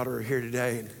beautiful daughter are here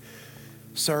today and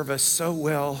serve us so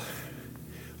well.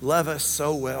 Love us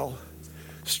so well,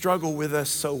 struggle with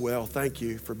us so well. Thank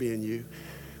you for being you.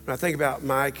 When I think about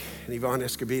Mike and Yvonne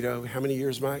Escobedo, how many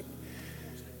years, Mike?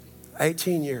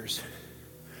 18 years.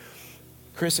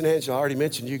 Chris and Angela, I already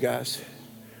mentioned you guys.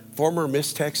 Former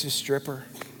Miss Texas stripper.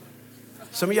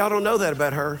 Some of y'all don't know that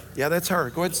about her. Yeah, that's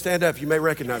her. Go ahead and stand up. You may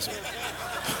recognize her.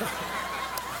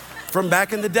 From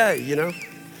back in the day,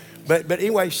 But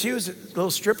anyway, she was a little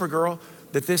stripper girl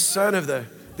that this son of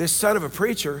a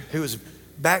preacher who was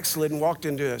backslidden walked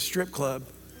into a strip club.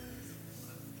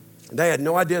 And they had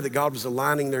no idea that God was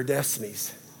aligning their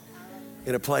destinies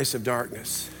in a place of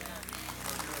darkness.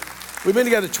 We've been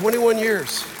together 21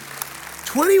 years.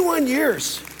 21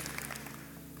 years.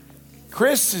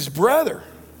 Chris's brother,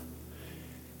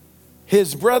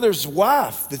 his brother's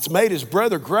wife that's made his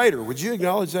brother greater. Would you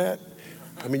acknowledge that?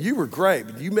 I mean, you were great,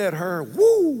 but you met her.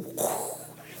 Woo!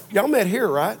 Y'all met here,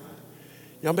 right?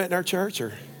 Y'all met in our church,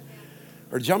 or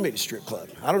did y'all meet at a strip club?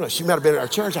 I don't know. She might have been at our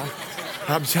church.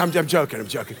 I'm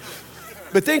joking.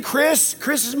 But then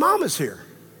Chris's mama's here.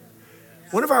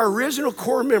 One of our original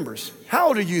core members. How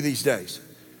old are you these days?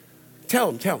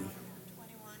 Tell them.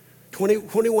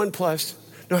 21 plus.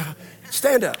 No,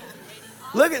 stand up.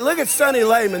 Look at Sonny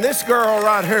Lehman, this girl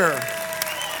right here.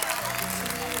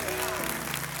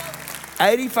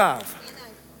 85.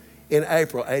 In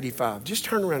April, 85. Just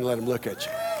turn around and let them look at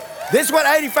you. This is what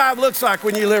 85 looks like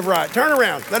when you live right. Turn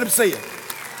around, let them see it.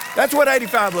 That's what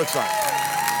 85 looks like.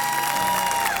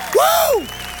 Woo!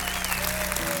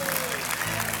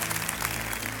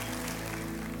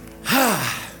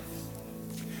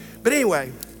 But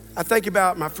anyway, I think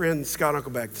about my friend Scott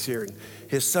Uncleback that's here and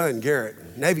his son,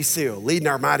 Garrett, Navy SEAL, leading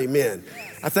our mighty men.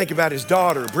 I think about his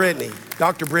daughter, Brittany,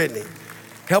 Dr. Brittany,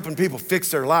 helping people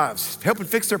fix their lives, helping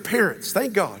fix their parents.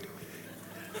 Thank God.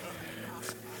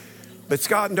 But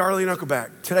Scott and Darlene Uncleback,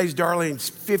 today's Darlene's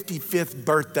 55th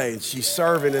birthday and she's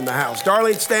serving in the house.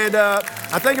 Darlene, stand up.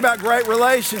 I think about great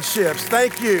relationships.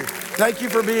 Thank you. Thank you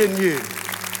for being you.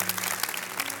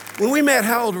 When we met,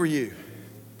 how old were you?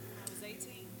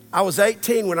 I was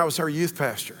 18 when I was her youth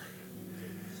pastor.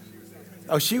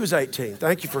 Oh, she was 18.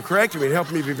 Thank you for correcting me and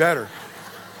helping me be better.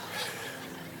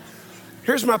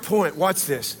 Here's my point. Watch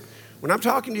this. When I'm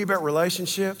talking to you about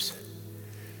relationships,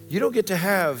 you don't get to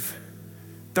have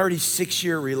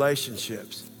 36-year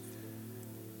relationships.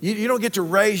 You don't get to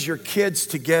raise your kids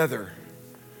together.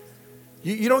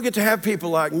 You don't get to have people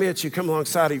like Mitch who come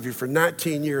alongside of you for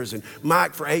 19 years and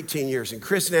Mike for 18 years and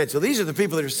Chris and Angela. These are the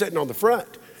people that are sitting on the front.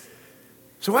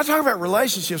 So when I talk about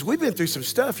relationships, we've been through some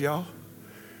stuff, y'all.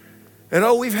 And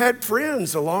we've had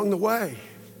friends along the way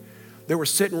that were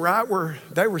sitting right where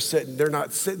they were sitting. They're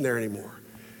not sitting there anymore.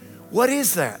 What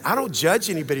is that? I don't judge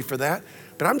anybody for that,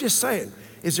 but I'm just saying,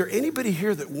 Is there anybody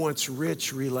here that wants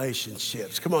rich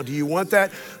relationships? Come on, do you want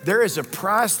that? There is a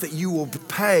price that you will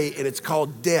pay, and it's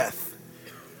called death.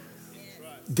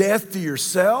 Death to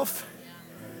yourself,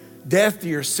 death to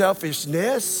your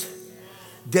selfishness,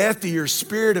 death to your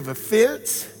spirit of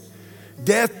offense,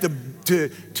 death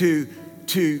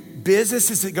to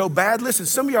businesses that go bad. Listen,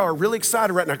 some of y'all are really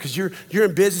excited right now because you're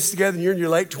in business together and you're in your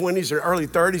late 20s or early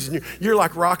 30s and you're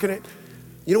like rocking it.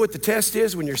 You know what the test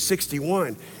is? When you're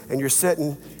 61 and you're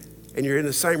sitting and you're in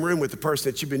the same room with the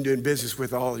person that you've been doing business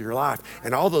with all your life,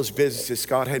 and all those businesses,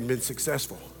 Scott, hadn't been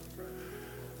successful.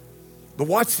 But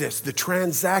watch this, the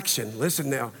transaction, listen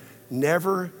now,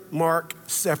 never Mark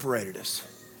separated us.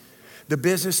 The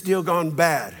business deal gone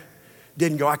bad.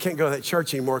 Didn't go, I can't go to that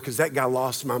church anymore because that guy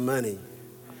lost my money.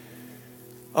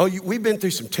 Oh, we've been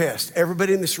through some tests.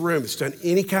 Everybody in this room has done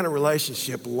any kind of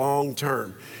relationship long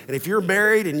term. And if you're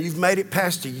married and you've made it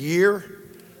past a year,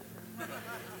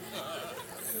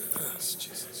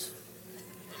 Jesus.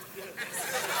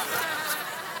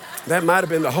 That might have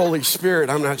been the Holy Spirit,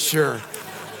 I'm not sure.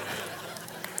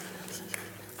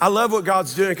 I love what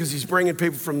God's doing because he's bringing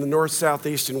people from the north, south,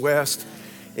 east, and west,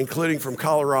 including from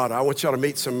Colorado. I want y'all to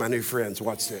meet some of my new friends.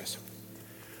 Watch this.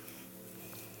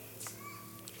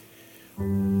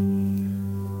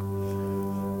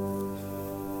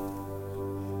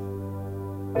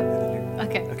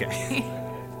 Okay.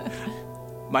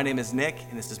 My name is Nick,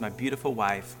 and this is my beautiful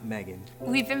wife, Megan.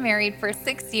 We've been married for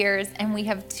 6 years, and we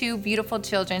have 2 beautiful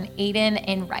children, Aiden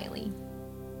and Riley.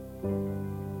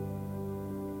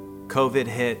 COVID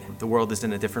hit, the world is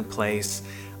in a different place.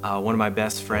 One of my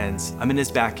best friends, I'm in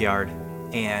his backyard,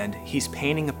 and he's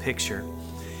painting a picture,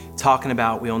 talking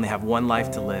about we only have one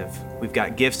life to live. We've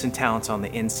got gifts and talents on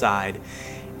the inside,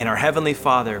 and our Heavenly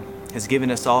Father has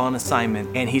given us all an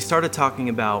assignment, and he started talking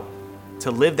about to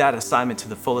live that assignment to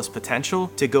the fullest potential,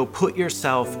 to go put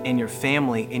yourself and your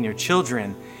family and your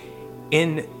children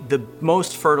in the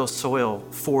most fertile soil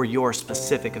for your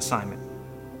specific assignment.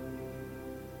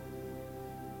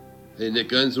 Hey,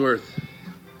 Nick Unsworth,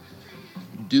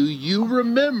 do you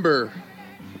remember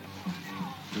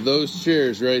those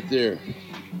chairs right there?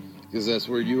 Because that's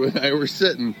where you and I were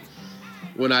sitting.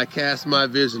 When I cast my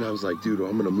vision, I was like, dude,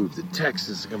 I'm gonna move to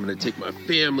Texas. I'm gonna take my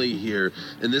family here,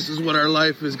 and this is what our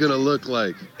life is gonna look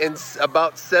like. And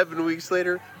about 7 weeks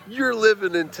later, you're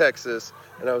living in Texas.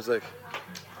 And I was like,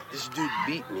 this dude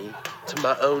beat me to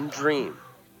my own dream.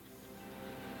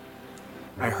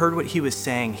 I heard what he was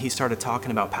saying. He started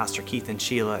talking about Pastor Keith and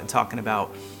Sheila and talking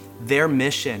about their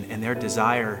mission and their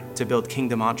desire to build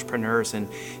kingdom entrepreneurs and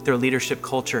their leadership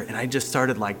culture. And I just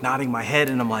started like nodding my head,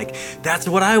 and I'm like, that's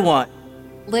what I want.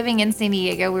 Living in San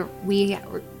Diego, we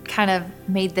kind of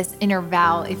made this inner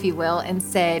vow, if you will, and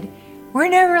said, we're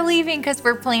never leaving because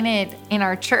we're planted in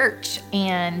our church.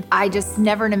 And I just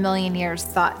never in a million years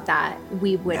thought that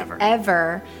we would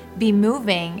ever be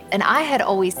moving. And I had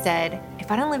always said,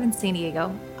 if I don't live in San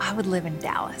Diego, I would live in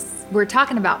Dallas. We're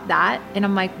talking about that, and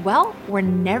I'm like, well, we're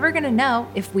never gonna know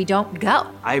if we don't go.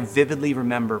 I vividly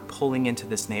remember pulling into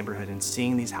this neighborhood and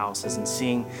seeing these houses and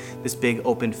seeing this big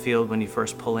open field when you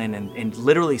first pull in, and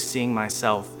literally seeing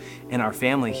myself and our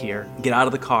family here get out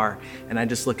of the car, and I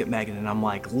just look at Megan and I'm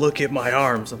like, look at my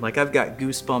arms. I'm like, I've got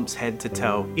goosebumps head to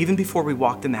toe. Even before we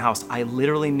walked in the house, I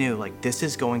literally knew like, this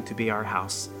is going to be our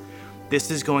house.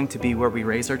 This is going to be where we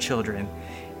raise our children,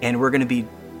 and we're gonna be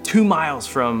 2 miles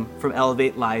from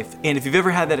Elevate Life. And if you've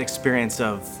ever had that experience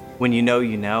of when you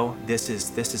know, this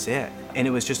is it. And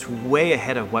it was just way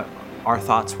ahead of what our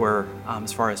thoughts were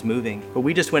as far as moving. But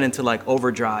we just went into like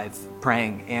overdrive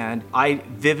praying, and I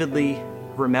vividly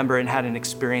remember and had an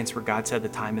experience where God said the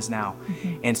time is now.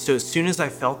 And so as soon as I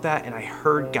felt that and I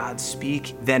heard God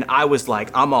speak, then I was like,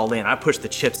 I'm all in. I pushed the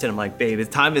chips in. I'm like, babe, the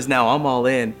time is now. I'm all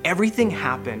in. Everything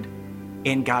happened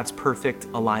in God's perfect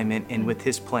alignment and with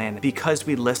his plan. Because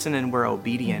we listen and we're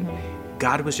obedient,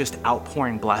 God was just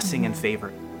outpouring blessing and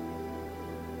favor.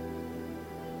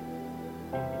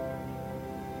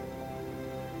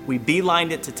 We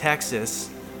beelined it to Texas,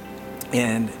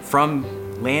 and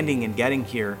from landing and getting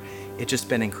here, it's just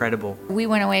been incredible. We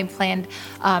went away and planned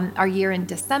our year in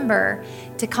December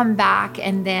to come back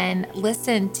and then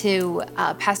listen to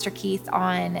Pastor Keith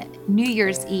on New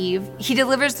Year's Eve. He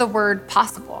delivers the word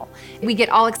possible. We get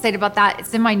all excited about that.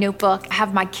 It's in my notebook. I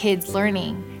have my kids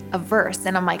learning a verse,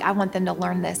 and I'm like, I want them to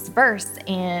learn this verse,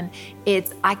 and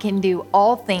it's, I can do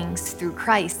all things through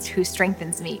Christ who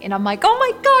strengthens me. And I'm like, oh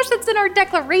my gosh, that's in our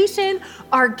declaration.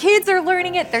 Our kids are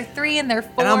learning it. They're 3 and they're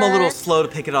 4. And I'm a little slow to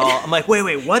pick it all. I'm like,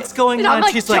 wait, what's going and on? I'm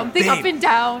like She's jumping like, up and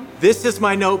down. This is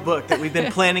my notebook that we've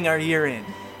been planning our year in.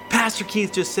 Pastor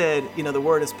Keith just said, the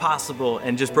word is possible,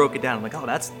 and just broke it down. I'm like, oh,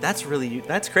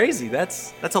 that's crazy.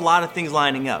 That's a lot of things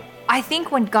lining up. I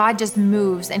think when God just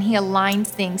moves and he aligns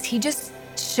things, he just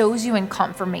shows you in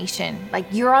confirmation. Like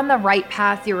you're on the right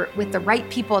path, you're with the right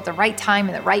people at the right time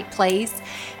in the right place.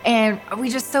 And we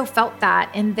just so felt that.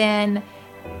 And then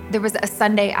there was a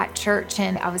Sunday at church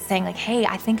and I was saying like, hey,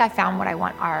 I think I found what I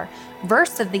want our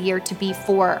verse of the year to be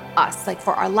for us, like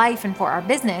for our life and for our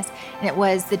business. And it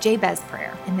was the Jabez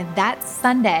prayer. And then that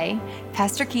Sunday,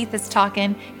 Pastor Keith is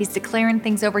talking, he's declaring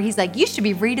things over. He's like, you should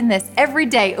be reading this every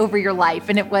day over your life.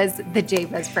 And it was the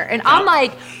Jabez prayer. And I'm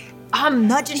like, I'm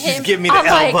nudging him. Just give me the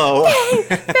elbow. Like,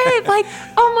 babe, like,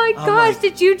 oh my gosh,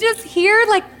 did you just hear?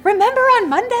 Like, remember on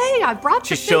Monday, I brought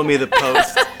She showed me the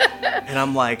post. And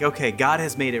I'm like, okay, God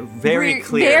has made it very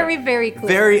clear. Very, very clear.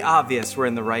 Very obvious we're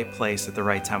in the right place at the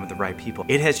right time with the right people.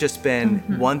 It has just been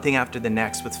one thing after the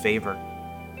next with favor.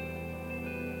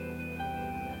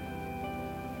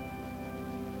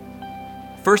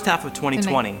 First half of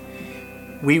 2020,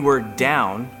 we were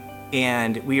down.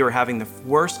 And we were having the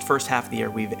worst first half of the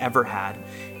year we've ever had.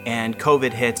 And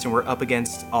COVID hits and we're up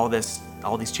against all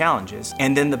these challenges.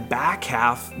 And then the back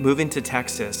half, moving to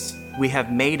Texas, we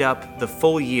have made up the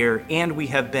full year and we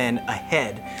have been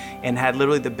ahead and had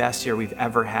literally the best year we've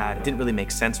ever had. It didn't really make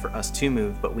sense for us to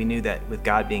move, but we knew that with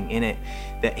God being in it,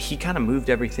 that he kind of moved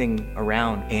everything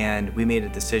around, and we made a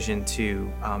decision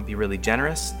to be really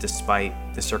generous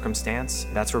despite the circumstance.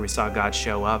 That's where we saw God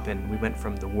show up, and we went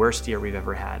from the worst year we've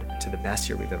ever had to the best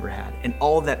year we've ever had. And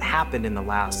all that happened in the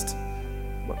last,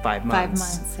 5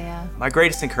 months? 5 months, yeah. My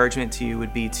greatest encouragement to you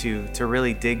would be to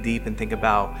really dig deep and think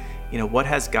about, what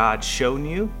has God shown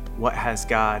you? What has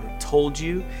God told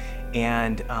you?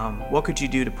 And what could you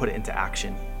do to put it into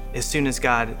action? As soon as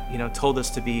God, told us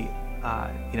to be,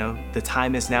 the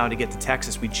time is now to get to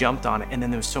Texas, we jumped on it, and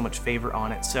then there was so much favor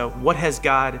on it. So what has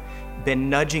God been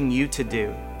nudging you to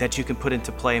do that you can put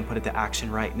into play and put into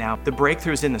action right now? The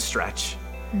breakthrough's in the stretch.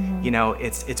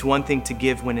 It's one thing to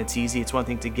give when it's easy. It's one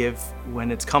thing to give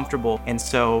when it's comfortable. And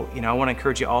so, I want to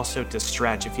encourage you also to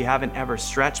stretch. If you haven't ever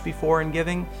stretched before in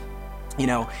giving,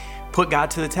 put God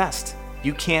to the test.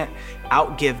 You can't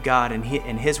outgive God, and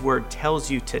his word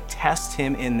tells you to test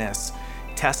him in this.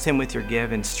 Test him with your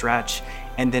give and stretch,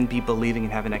 and then be believing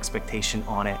and have an expectation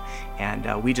on it.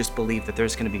 And we just believe that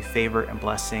there's going to be favor and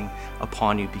blessing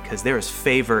upon you, because there is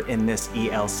favor in this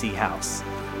ELC house.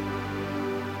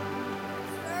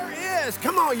 There is.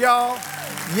 Come on, y'all.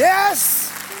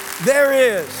 Yes, there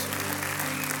is.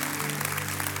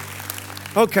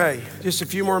 Okay, just a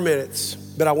few more minutes,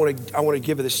 but I want to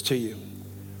give this to you.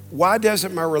 Why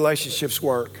doesn't my relationships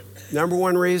work? Number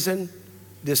one reason,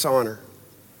 dishonor.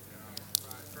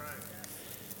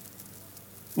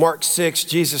 Mark 6,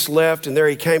 Jesus left, and there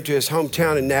he came to his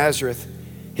hometown in Nazareth.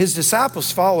 His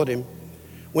disciples followed him.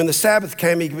 When the Sabbath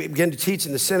came, he began to teach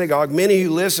in the synagogue. Many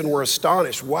who listened were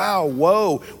astonished. Wow,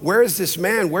 whoa, where is this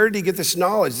man? Where did he get this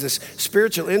knowledge, this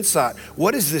spiritual insight?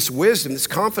 What is this wisdom, this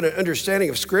confident understanding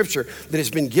of Scripture that has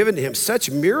been given to him? Such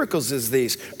miracles as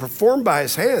these, performed by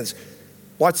his hands.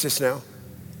 Watch this now.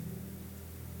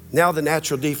 Now the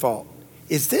natural default.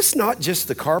 Is this not just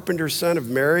the carpenter's son of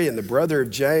Mary and the brother of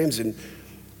James and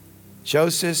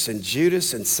Joseph and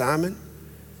Judas and Simon?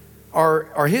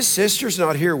 Are his sisters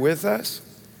not here with us?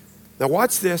 Now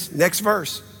watch this, next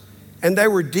verse. And they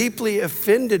were deeply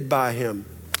offended by him.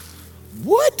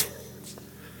 What?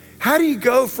 How do you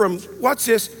go from, watch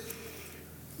this,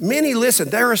 many listen,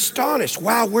 they're astonished.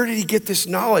 Wow, where did he get this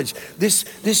knowledge, this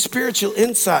spiritual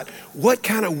insight? What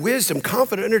kind of wisdom,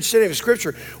 confident understanding of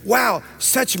Scripture? Wow,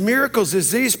 such miracles as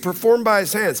these performed by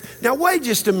his hands. Now wait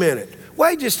just a minute.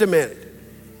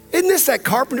 Isn't this that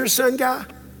carpenter's son guy?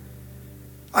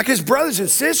 Like his brothers and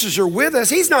sisters are with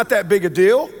us. He's not that big a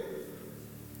deal.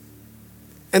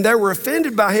 And they were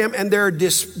offended by him, and their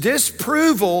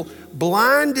disapproval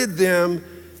blinded them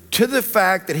to the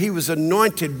fact that he was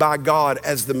anointed by God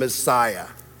as the Messiah.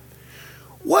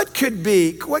 What could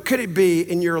it be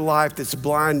in your life that's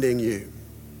blinding you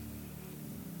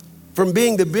from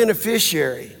being the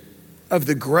beneficiary of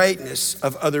the greatness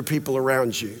of other people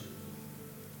around you?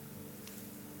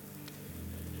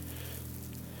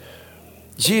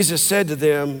 Jesus said to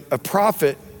them, a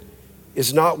prophet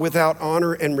is not without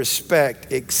honor and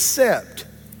respect except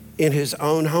in his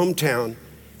own hometown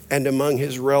and among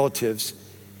his relatives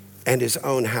and his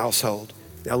own household.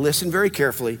 Now listen very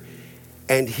carefully.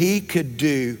 And he could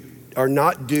do or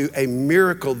not do a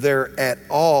miracle there at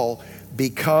all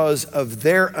because of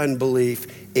their unbelief,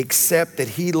 except that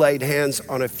he laid hands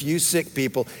on a few sick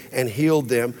people and healed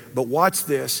them. But watch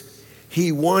this.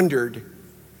 He wondered.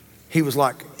 He was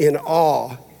like in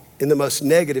awe, in the most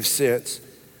negative sense,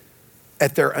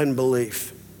 at their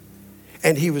unbelief.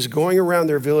 And he was going around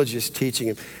their villages teaching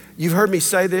them. You've heard me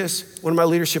say this. One of my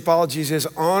leadershipologies is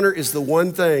honor is the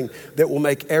one thing that will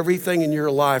make everything in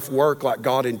your life work like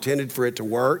God intended for it to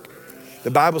work.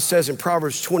 The Bible says in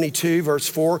Proverbs 22, verse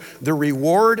 4, the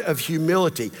reward of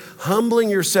humility, humbling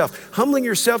yourself. Humbling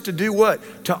yourself to do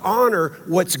what? To honor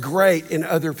what's great in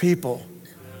other people.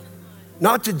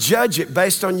 Not to judge it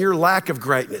based on your lack of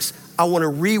greatness. I want to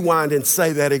rewind and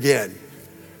say that again.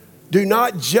 Do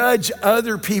not judge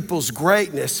other people's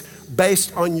greatness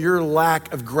based on your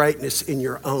lack of greatness in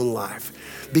your own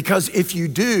life. Because if you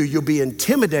do, you'll be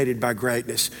intimidated by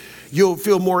greatness. You'll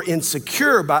feel more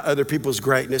insecure by other people's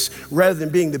greatness rather than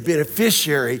being the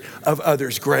beneficiary of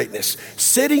others' greatness.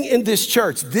 Sitting in this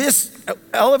church, this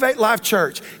Elevate Life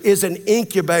Church is an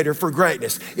incubator for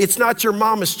greatness. It's not your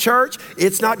mama's church.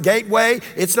 It's not Gateway.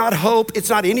 It's not Hope. It's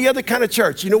not any other kind of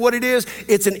church. You know what it is?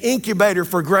 It's an incubator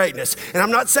for greatness. And I'm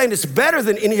not saying it's better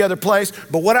than any other place,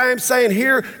 but what I am saying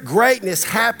here, greatness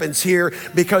happens here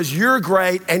because you're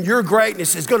great and your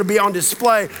greatness is going to be on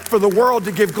display for the world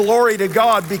to give glory to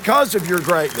God because of your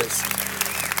greatness.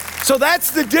 So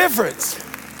that's the difference.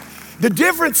 The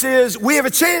difference is we have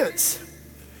a chance.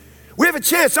 We have a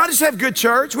chance not just to have good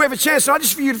church. We have a chance not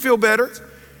just for you to feel better.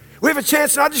 We have a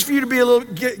chance not just for you to be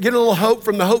get a little hope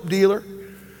from the hope dealer.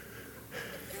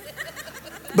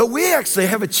 But we actually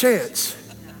have a chance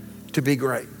to be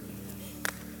great.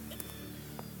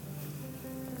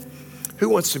 Who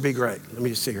wants to be great? Let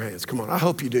me just see your hands. Come on. I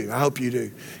hope you do. I hope you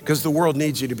do. Because the world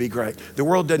needs you to be great. The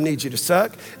world doesn't need you to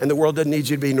suck, and the world doesn't need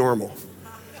you to be normal.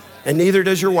 And neither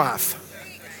does your wife,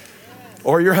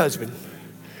 or your husband,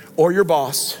 or your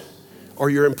boss, or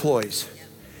your employees.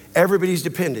 Everybody's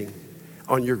depending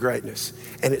on your greatness.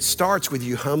 And it starts with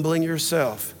you humbling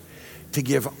yourself to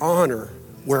give honor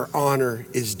where honor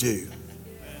is due.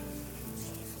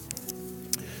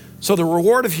 So the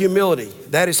reward of humility,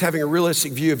 that is having a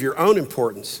realistic view of your own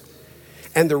importance,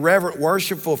 and the reverent,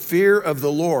 worshipful fear of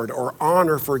the Lord, or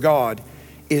honor for God,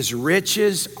 is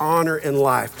riches, honor, and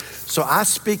life. So I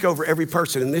speak over every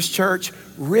person in this church,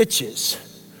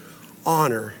 riches,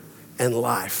 honor, and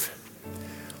life.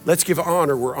 Let's give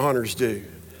honor where honor's due.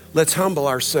 Let's humble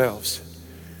ourselves.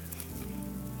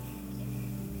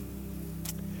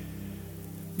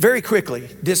 Very quickly,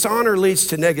 dishonor leads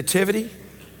to negativity.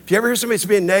 If you ever hear somebody that's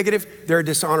being negative, they're a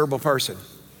dishonorable person.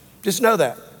 Just know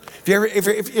that. If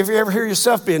you ever hear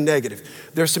yourself being negative,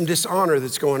 there's some dishonor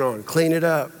that's going on. Clean it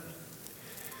up.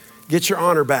 Get your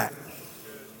honor back.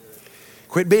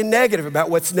 Quit being negative about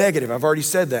what's negative. I've already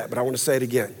said that, but I want to say it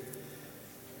again.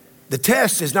 The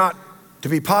test is not to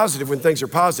be positive when things are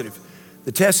positive.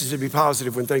 The test is to be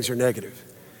positive when things are negative.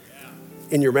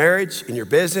 In your marriage, in your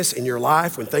business, in your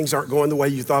life, when things aren't going the way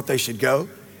you thought they should go.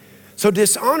 So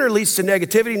dishonor leads to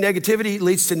negativity. Negativity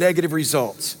leads to negative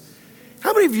results.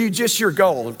 How many of you just your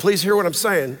goal, and please hear what I'm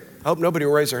saying. I hope nobody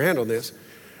will raise their hand on this.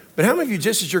 But how many of you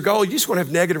just as your goal, you just want to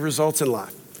have negative results in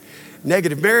life?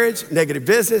 Negative marriage, negative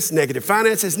business, negative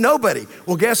finances, nobody.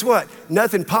 Well, guess what?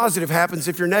 Nothing positive happens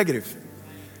if you're negative.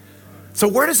 So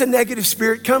where does a negative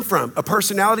spirit come from? A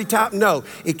personality type? No,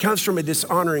 it comes from a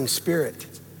dishonoring spirit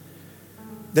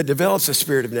that develops a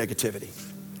spirit of negativity.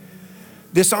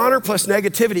 Dishonor plus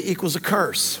negativity equals a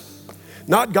curse.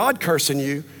 Not God cursing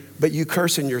you, but you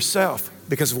cursing yourself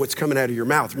because of what's coming out of your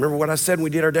mouth. Remember what I said when we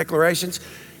did our declarations?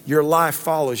 Your life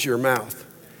follows your mouth.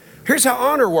 Here's how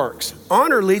honor works.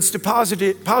 Honor leads to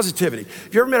positivity.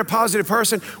 Have you ever met a positive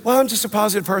person? Well, I'm just a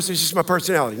positive person. It's just my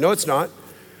personality. No, it's not.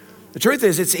 The truth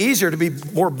is, it's easier to be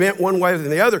more bent one way than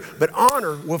the other, but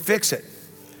honor will fix it.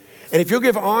 And if you'll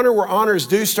give honor where honor is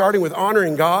due, starting with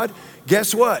honoring God,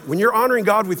 guess what? When you're honoring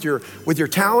God with your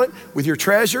talent, with your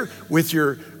treasure, with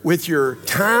your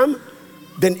time,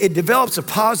 then it develops a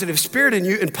positive spirit in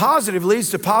you, and positive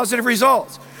leads to positive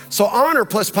results. So honor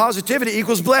plus positivity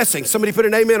equals blessing. Somebody put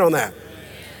an amen on that.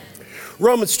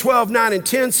 Romans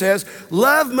 12:9-10 says,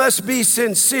 love must be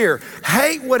sincere.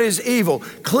 Hate what is evil.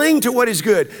 Cling to what is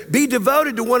good. Be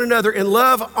devoted to one another in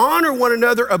love. Honor one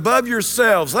another above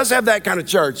yourselves. Let's have that kind of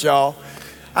church, y'all.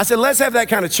 I said, let's have that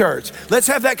kind of church. Let's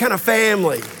have that kind of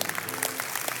family.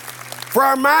 For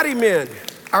our mighty men,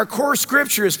 our core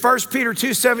scripture is 1 Peter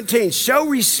 2:17. Show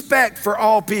respect for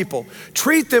all people.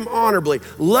 Treat them honorably.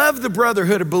 Love the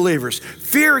brotherhood of believers.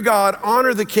 Fear God,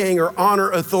 honor the king, or honor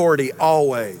authority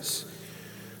always.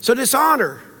 So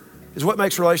dishonor is what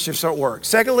makes relationships don't work.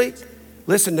 Secondly,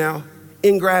 listen now,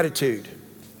 ingratitude.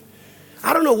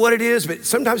 I don't know what it is, but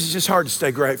sometimes it's just hard to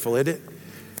stay grateful, isn't it?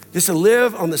 Just to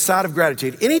live on the side of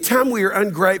gratitude. Anytime we are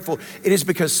ungrateful, it is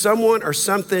because someone or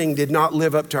something did not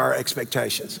live up to our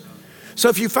expectations. So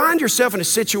if you find yourself in a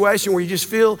situation where you just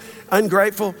feel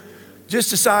ungrateful, just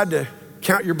decide to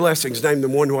count your blessings, name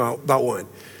them one by one.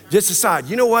 Just decide,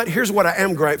 you know what? Here's what I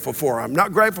am grateful for. I'm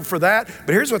not grateful for that,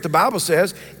 but here's what the Bible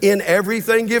says. In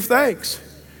everything, give thanks.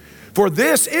 For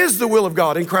this is the will of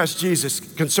God in Christ Jesus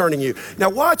concerning you. Now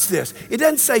watch this. It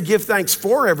doesn't say give thanks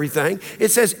for everything. It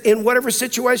says in whatever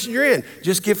situation you're in,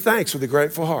 just give thanks with a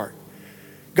grateful heart.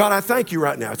 God, I thank you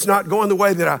right now. It's not going the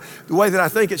way that I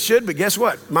think it should, but guess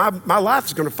what? My life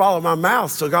is going to follow my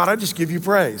mouth. So God, I just give you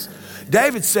praise.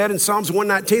 David said in Psalms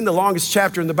 119, the longest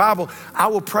chapter in the Bible, I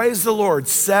will praise the Lord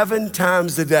 7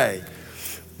 times a day.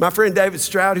 My friend David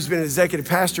Stroud, who's been an executive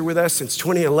pastor with us since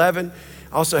 2011,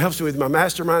 also helps me with my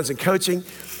masterminds and coaching.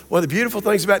 One of the beautiful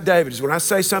things about David is when I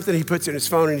say something, he puts it in his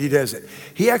phone and he does it.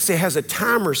 He actually has a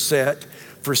timer set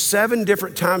for 7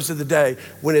 different times of the day.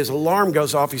 When his alarm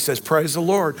goes off, he says, praise the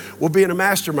Lord. We'll be in a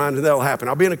mastermind and that'll happen.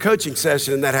 I'll be in a coaching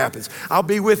session and that happens. I'll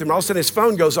be with him. All of a sudden his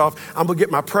phone goes off. I'm gonna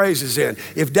get my praises in.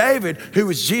 If David, who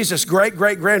was Jesus'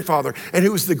 great-great-grandfather and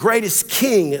who was the greatest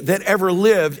king that ever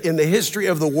lived in the history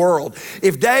of the world,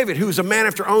 if David, who was a man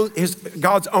after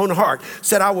God's own heart,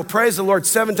 said, I will praise the Lord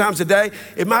 7 times a day,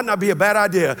 it might not be a bad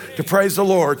idea to praise the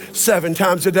Lord 7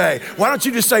 times a day. Why don't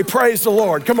you just say, praise the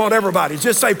Lord? Come on, everybody,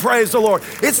 just say, praise the Lord.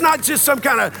 It's not just some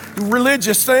kind of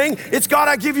religious thing. It's God,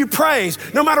 I give you praise.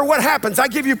 No matter what happens, I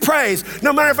give you praise.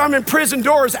 No matter if I'm in prison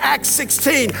doors, Acts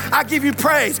 16, I give you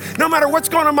praise. No matter what's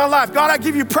going on in my life, God, I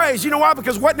give you praise. You know why?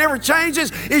 Because what never changes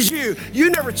is you. You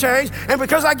never change. And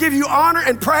because I give you honor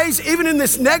and praise, even in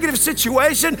this negative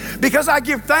situation, because I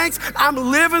give thanks, I'm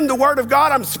living the word of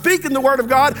God. I'm speaking the word of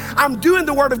God. I'm doing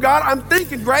the word of God. I'm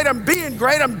thinking great. I'm being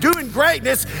great. I'm doing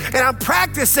greatness. And I'm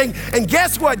practicing. And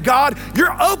guess what, God?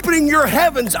 You're opening your heavens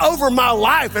over my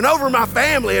life and over my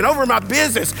family and over my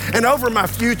business and over my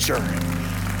future.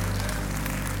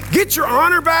 Get your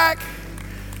honor back.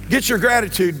 Get your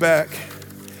gratitude back.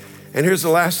 And here's the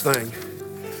last thing.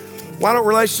 Why don't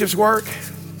relationships work?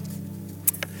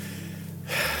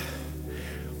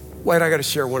 Wait, I got to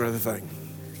share one other thing.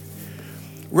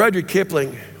 Rudyard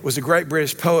Kipling was a great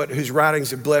British poet whose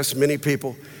writings have blessed many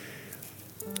people.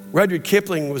 Rudyard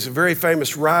Kipling was a very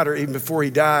famous writer even before he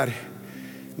died.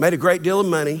 Made a great deal of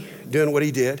money doing what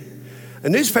he did. A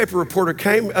newspaper reporter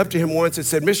came up to him once and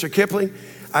said, Mr. Kipling,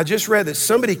 I just read that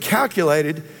somebody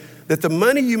calculated that the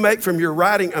money you make from your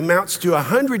writing amounts to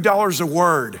 $100 a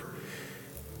word.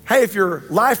 Hey, if your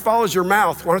life follows your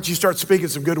mouth, why don't you start speaking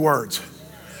some good words?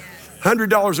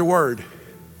 $100 a word.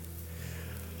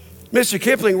 Mr.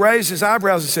 Kipling raised his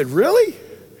eyebrows and said, really?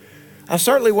 I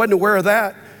certainly wasn't aware of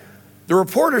that. The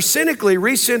reporter cynically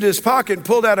reached into his pocket and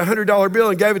pulled out a $100 bill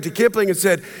and gave it to Kipling and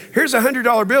said, here's a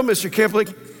 $100 bill, Mr. Kipling.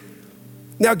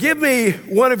 Now give me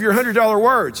one of your $100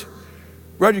 words.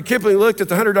 Rudyard Kipling looked at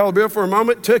the $100 bill for a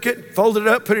moment, took it, folded it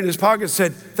up, put it in his pocket and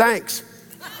said, thanks.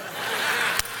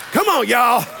 Come on,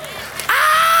 y'all.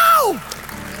 Ow!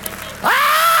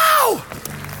 Ow!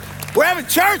 We're having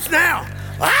church now.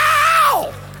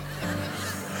 Ow!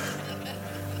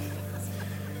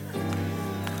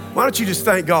 Why don't you just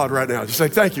thank God right now? Just say,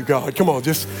 thank you, God. Come on,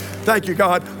 just thank you,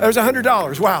 God. There's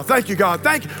 $100. Wow, thank you, God.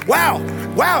 Thank you.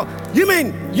 Wow. You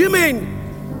mean,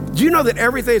 do you know that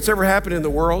everything that's ever happened in the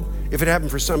world, if it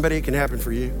happened for somebody, it can happen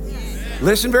for you? Yes.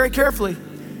 Listen very carefully.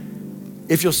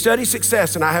 If you'll study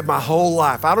success, and I have my whole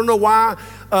life. I don't know why,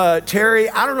 Terry,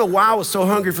 I don't know why I was so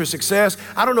hungry for success.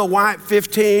 I don't know why at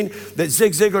 15 that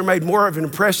Zig Ziglar made more of an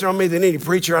impression on me than any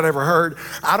preacher I'd ever heard.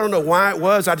 I don't know why it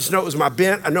was. I just know it was my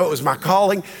bent. I know it was my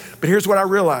calling. But here's what I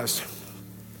realized.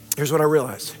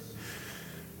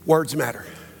 Words matter.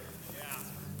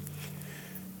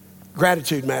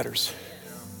 Gratitude matters.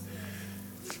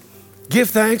 Give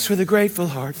thanks with a grateful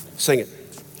heart. Sing it.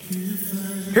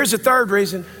 Here's the third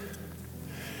reason.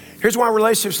 Here's why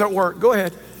relationships don't work. Go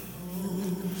ahead.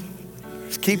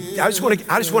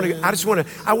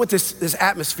 I want this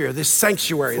atmosphere, this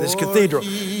sanctuary, this cathedral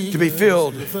to be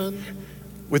filled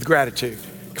with gratitude.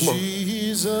 Come on.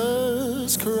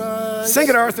 Jesus Christ, sing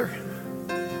it, Arthur.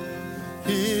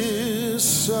 His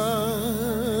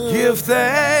Son. Give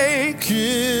thanks.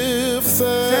 Give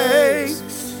thanks.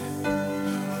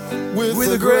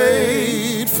 With a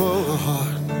grateful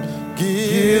heart.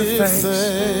 Give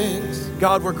thanks.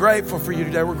 God, we're grateful for you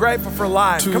today. We're grateful for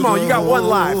life. Come on, you got one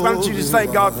life. Why don't you just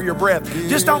thank God for your breath?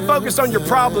 Just don't focus on your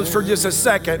problems for just a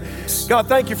second. God,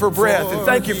 thank you for breath and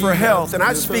thank you for health. And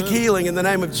I speak healing in the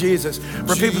name of Jesus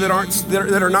for people that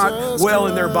are not well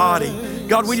in their body.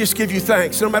 God, we just give you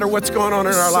thanks no matter what's going on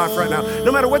in our life right now,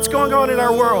 no matter what's going on in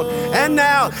our world. And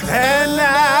now,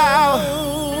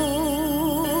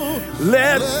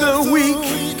 let the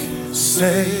weak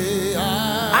say,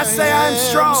 I say I'm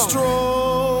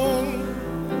strong.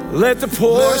 Let the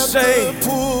poor say,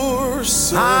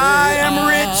 I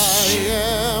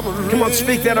Come on,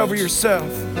 speak that over yourself.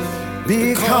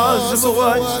 Because of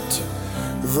what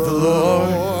the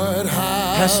Lord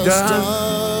has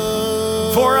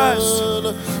done for us.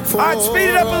 All right, speed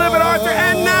it up a little bit, Arthur.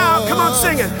 And now, come on,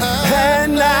 sing it.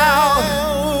 And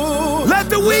now, let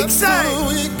the weak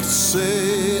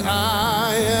say,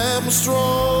 I am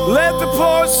strong. Let the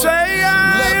poor say,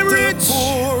 I am rich. Let the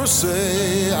poor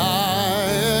say, I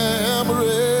am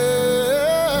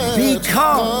rich.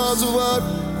 Because of what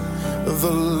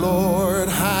the Lord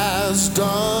has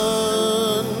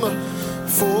done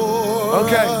for us.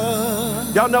 Okay.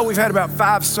 Y'all know we've had about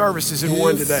 5 services in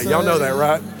one today. Y'all know that,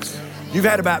 right? You've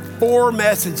had about 4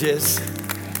 messages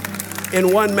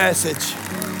in one message.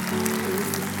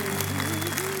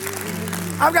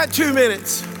 I've got 2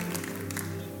 minutes.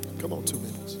 Come on, 2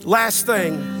 minutes. Last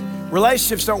thing,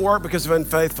 relationships don't work because of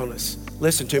unfaithfulness.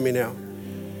 Listen to me now.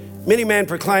 Many man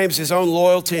proclaims his own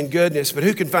loyalty and goodness, but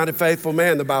who can find a faithful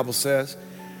man, the Bible says?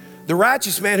 The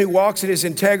righteous man who walks in his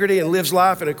integrity and lives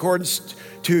life in accordance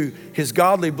to his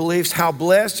godly beliefs, how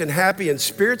blessed and happy and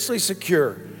spiritually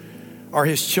secure are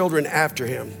his children after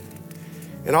him.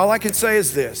 And all I can say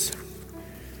is this: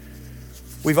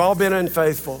 we've all been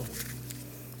unfaithful.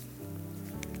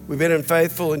 We've been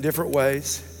unfaithful in different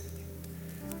ways.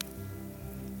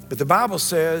 But the Bible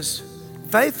says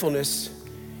faithfulness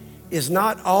is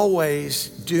not always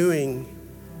doing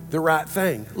the right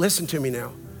thing. Listen to me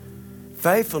now.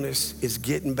 Faithfulness is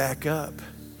getting back up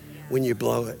when you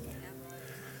blow it.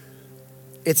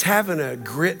 It's having a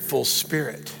gritful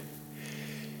spirit.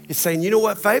 It's saying, you know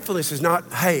what? Faithfulness is not,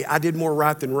 hey, I did more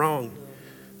right than wrong.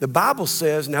 The Bible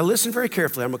says, now listen very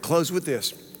carefully. I'm going to close with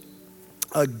this.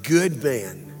 A good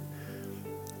man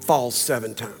falls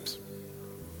 7 times.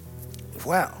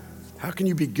 Wow. How can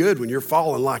you be good when you're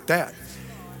falling like that?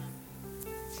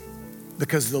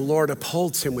 Because the Lord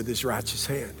upholds him with his righteous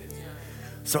hand.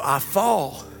 So I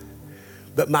fall,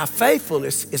 but my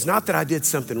faithfulness is not that I did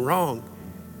something wrong.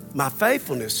 My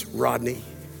faithfulness, Rodney,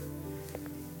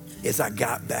 is I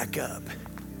got back up.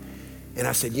 And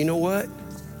I said, you know what?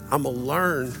 I'm gonna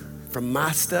learn from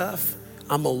my stuff.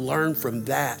 I'm gonna learn from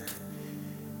that.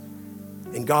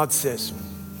 And God says,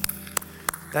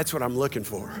 that's what I'm looking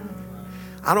for.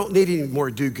 I don't need any more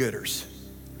do-gooders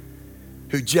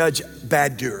who judge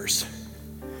bad doers.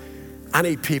 I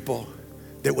need people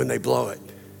that when they blow it,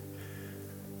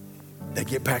 they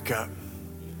get back up.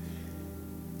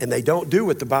 And they don't do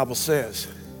what the Bible says.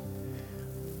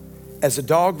 As a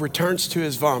dog returns to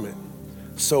his vomit,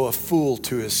 so a fool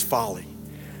to his folly.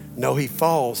 No, he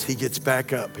falls, he gets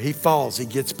back up. He falls, he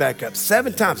gets back up.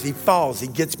 7 times he falls, he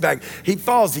gets back. He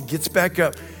falls, he gets back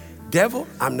up. Devil,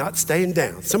 I'm not staying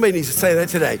down. Somebody needs to say that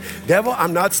today. Devil,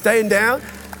 I'm not staying down.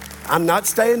 I'm not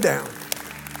staying down.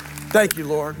 Thank you,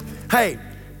 Lord. Hey,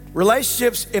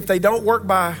 relationships, if they don't work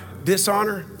by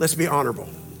dishonor, let's be honorable.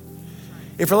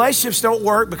 If relationships don't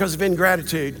work because of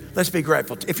ingratitude, let's be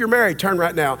grateful. If you're married, turn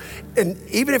right now. And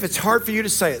even if it's hard for you to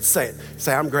say it, say it.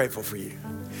 Say, I'm grateful for you.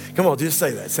 Come on, just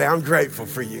say that. Say, I'm grateful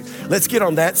for you. Let's get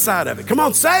on that side of it. Come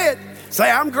on, say it.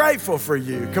 Say, I'm grateful for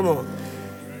you. Come on.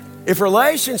 If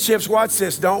relationships, watch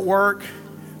this, don't work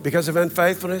because of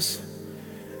unfaithfulness,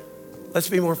 let's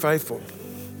be more faithful.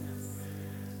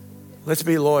 Let's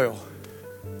be loyal.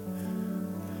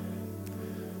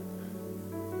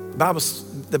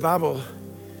 The Bible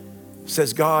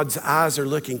says God's eyes are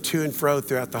looking to and fro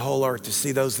throughout the whole earth to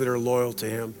see those that are loyal to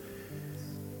him.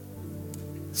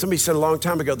 Somebody said a long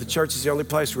time ago, the church is the only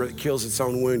place where it kills its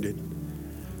own wounded.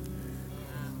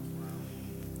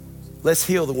 Let's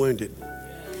heal the wounded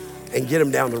and get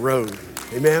them down the road.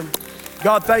 Amen.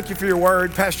 God, thank you for your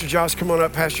word. Pastor Josh, come on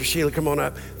up. Pastor Sheila, come on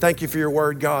up. Thank you for your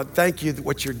word, God. Thank you for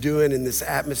what you're doing in this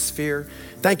atmosphere.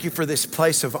 Thank you for this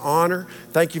place of honor.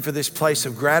 Thank you for this place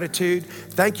of gratitude.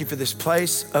 Thank you for this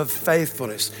place of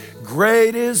faithfulness.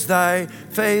 Great is thy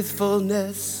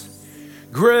faithfulness.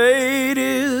 Great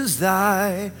is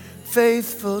thy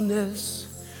faithfulness.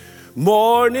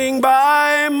 Morning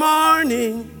by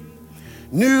morning,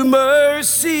 new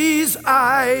mercies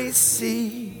I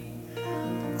see.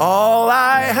 All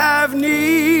I have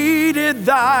needed,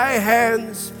 thy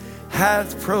hands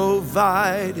hath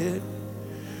provided.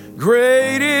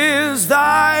 Great is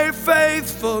thy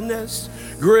faithfulness.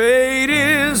 Great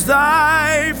is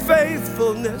thy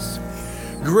faithfulness.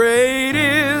 Great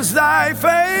is thy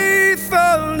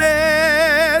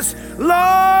faithfulness,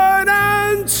 Lord,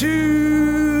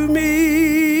 unto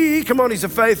me. Come on, he's a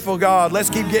faithful God.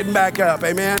 Let's keep getting back up.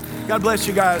 Amen. God bless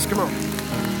you guys. Come on.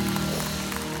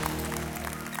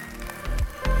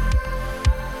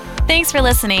 Thanks for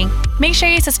listening. Make sure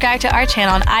you subscribe to our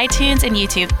channel on iTunes and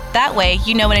YouTube. That way,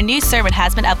 you know when a new sermon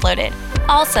has been uploaded.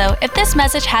 Also, if this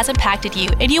message has impacted you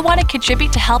and you want to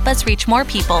contribute to help us reach more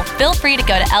people, feel free to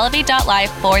go to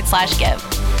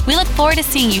elevate.life/give. We look forward to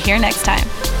seeing you here next time.